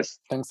care, guys.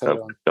 Thanks,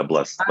 everyone. God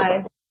bless. Bye.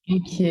 Bye-bye.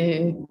 Thank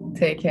you.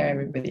 Take care,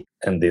 everybody.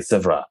 And it's a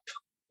wrap.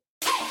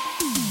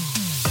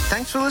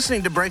 Thanks for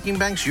listening to Breaking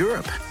Banks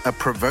Europe, a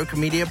Provoke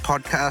Media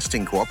podcast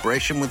in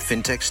cooperation with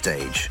FinTech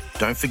Stage.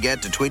 Don't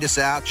forget to tweet us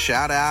out,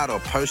 shout out, or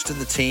post to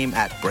the team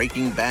at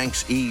Breaking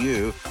Banks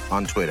EU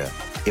on Twitter.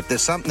 If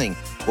there's something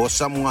or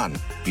someone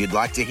you'd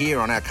like to hear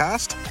on our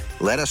cast,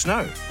 let us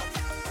know.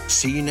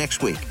 See you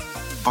next week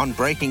on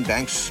Breaking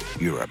Banks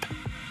Europe.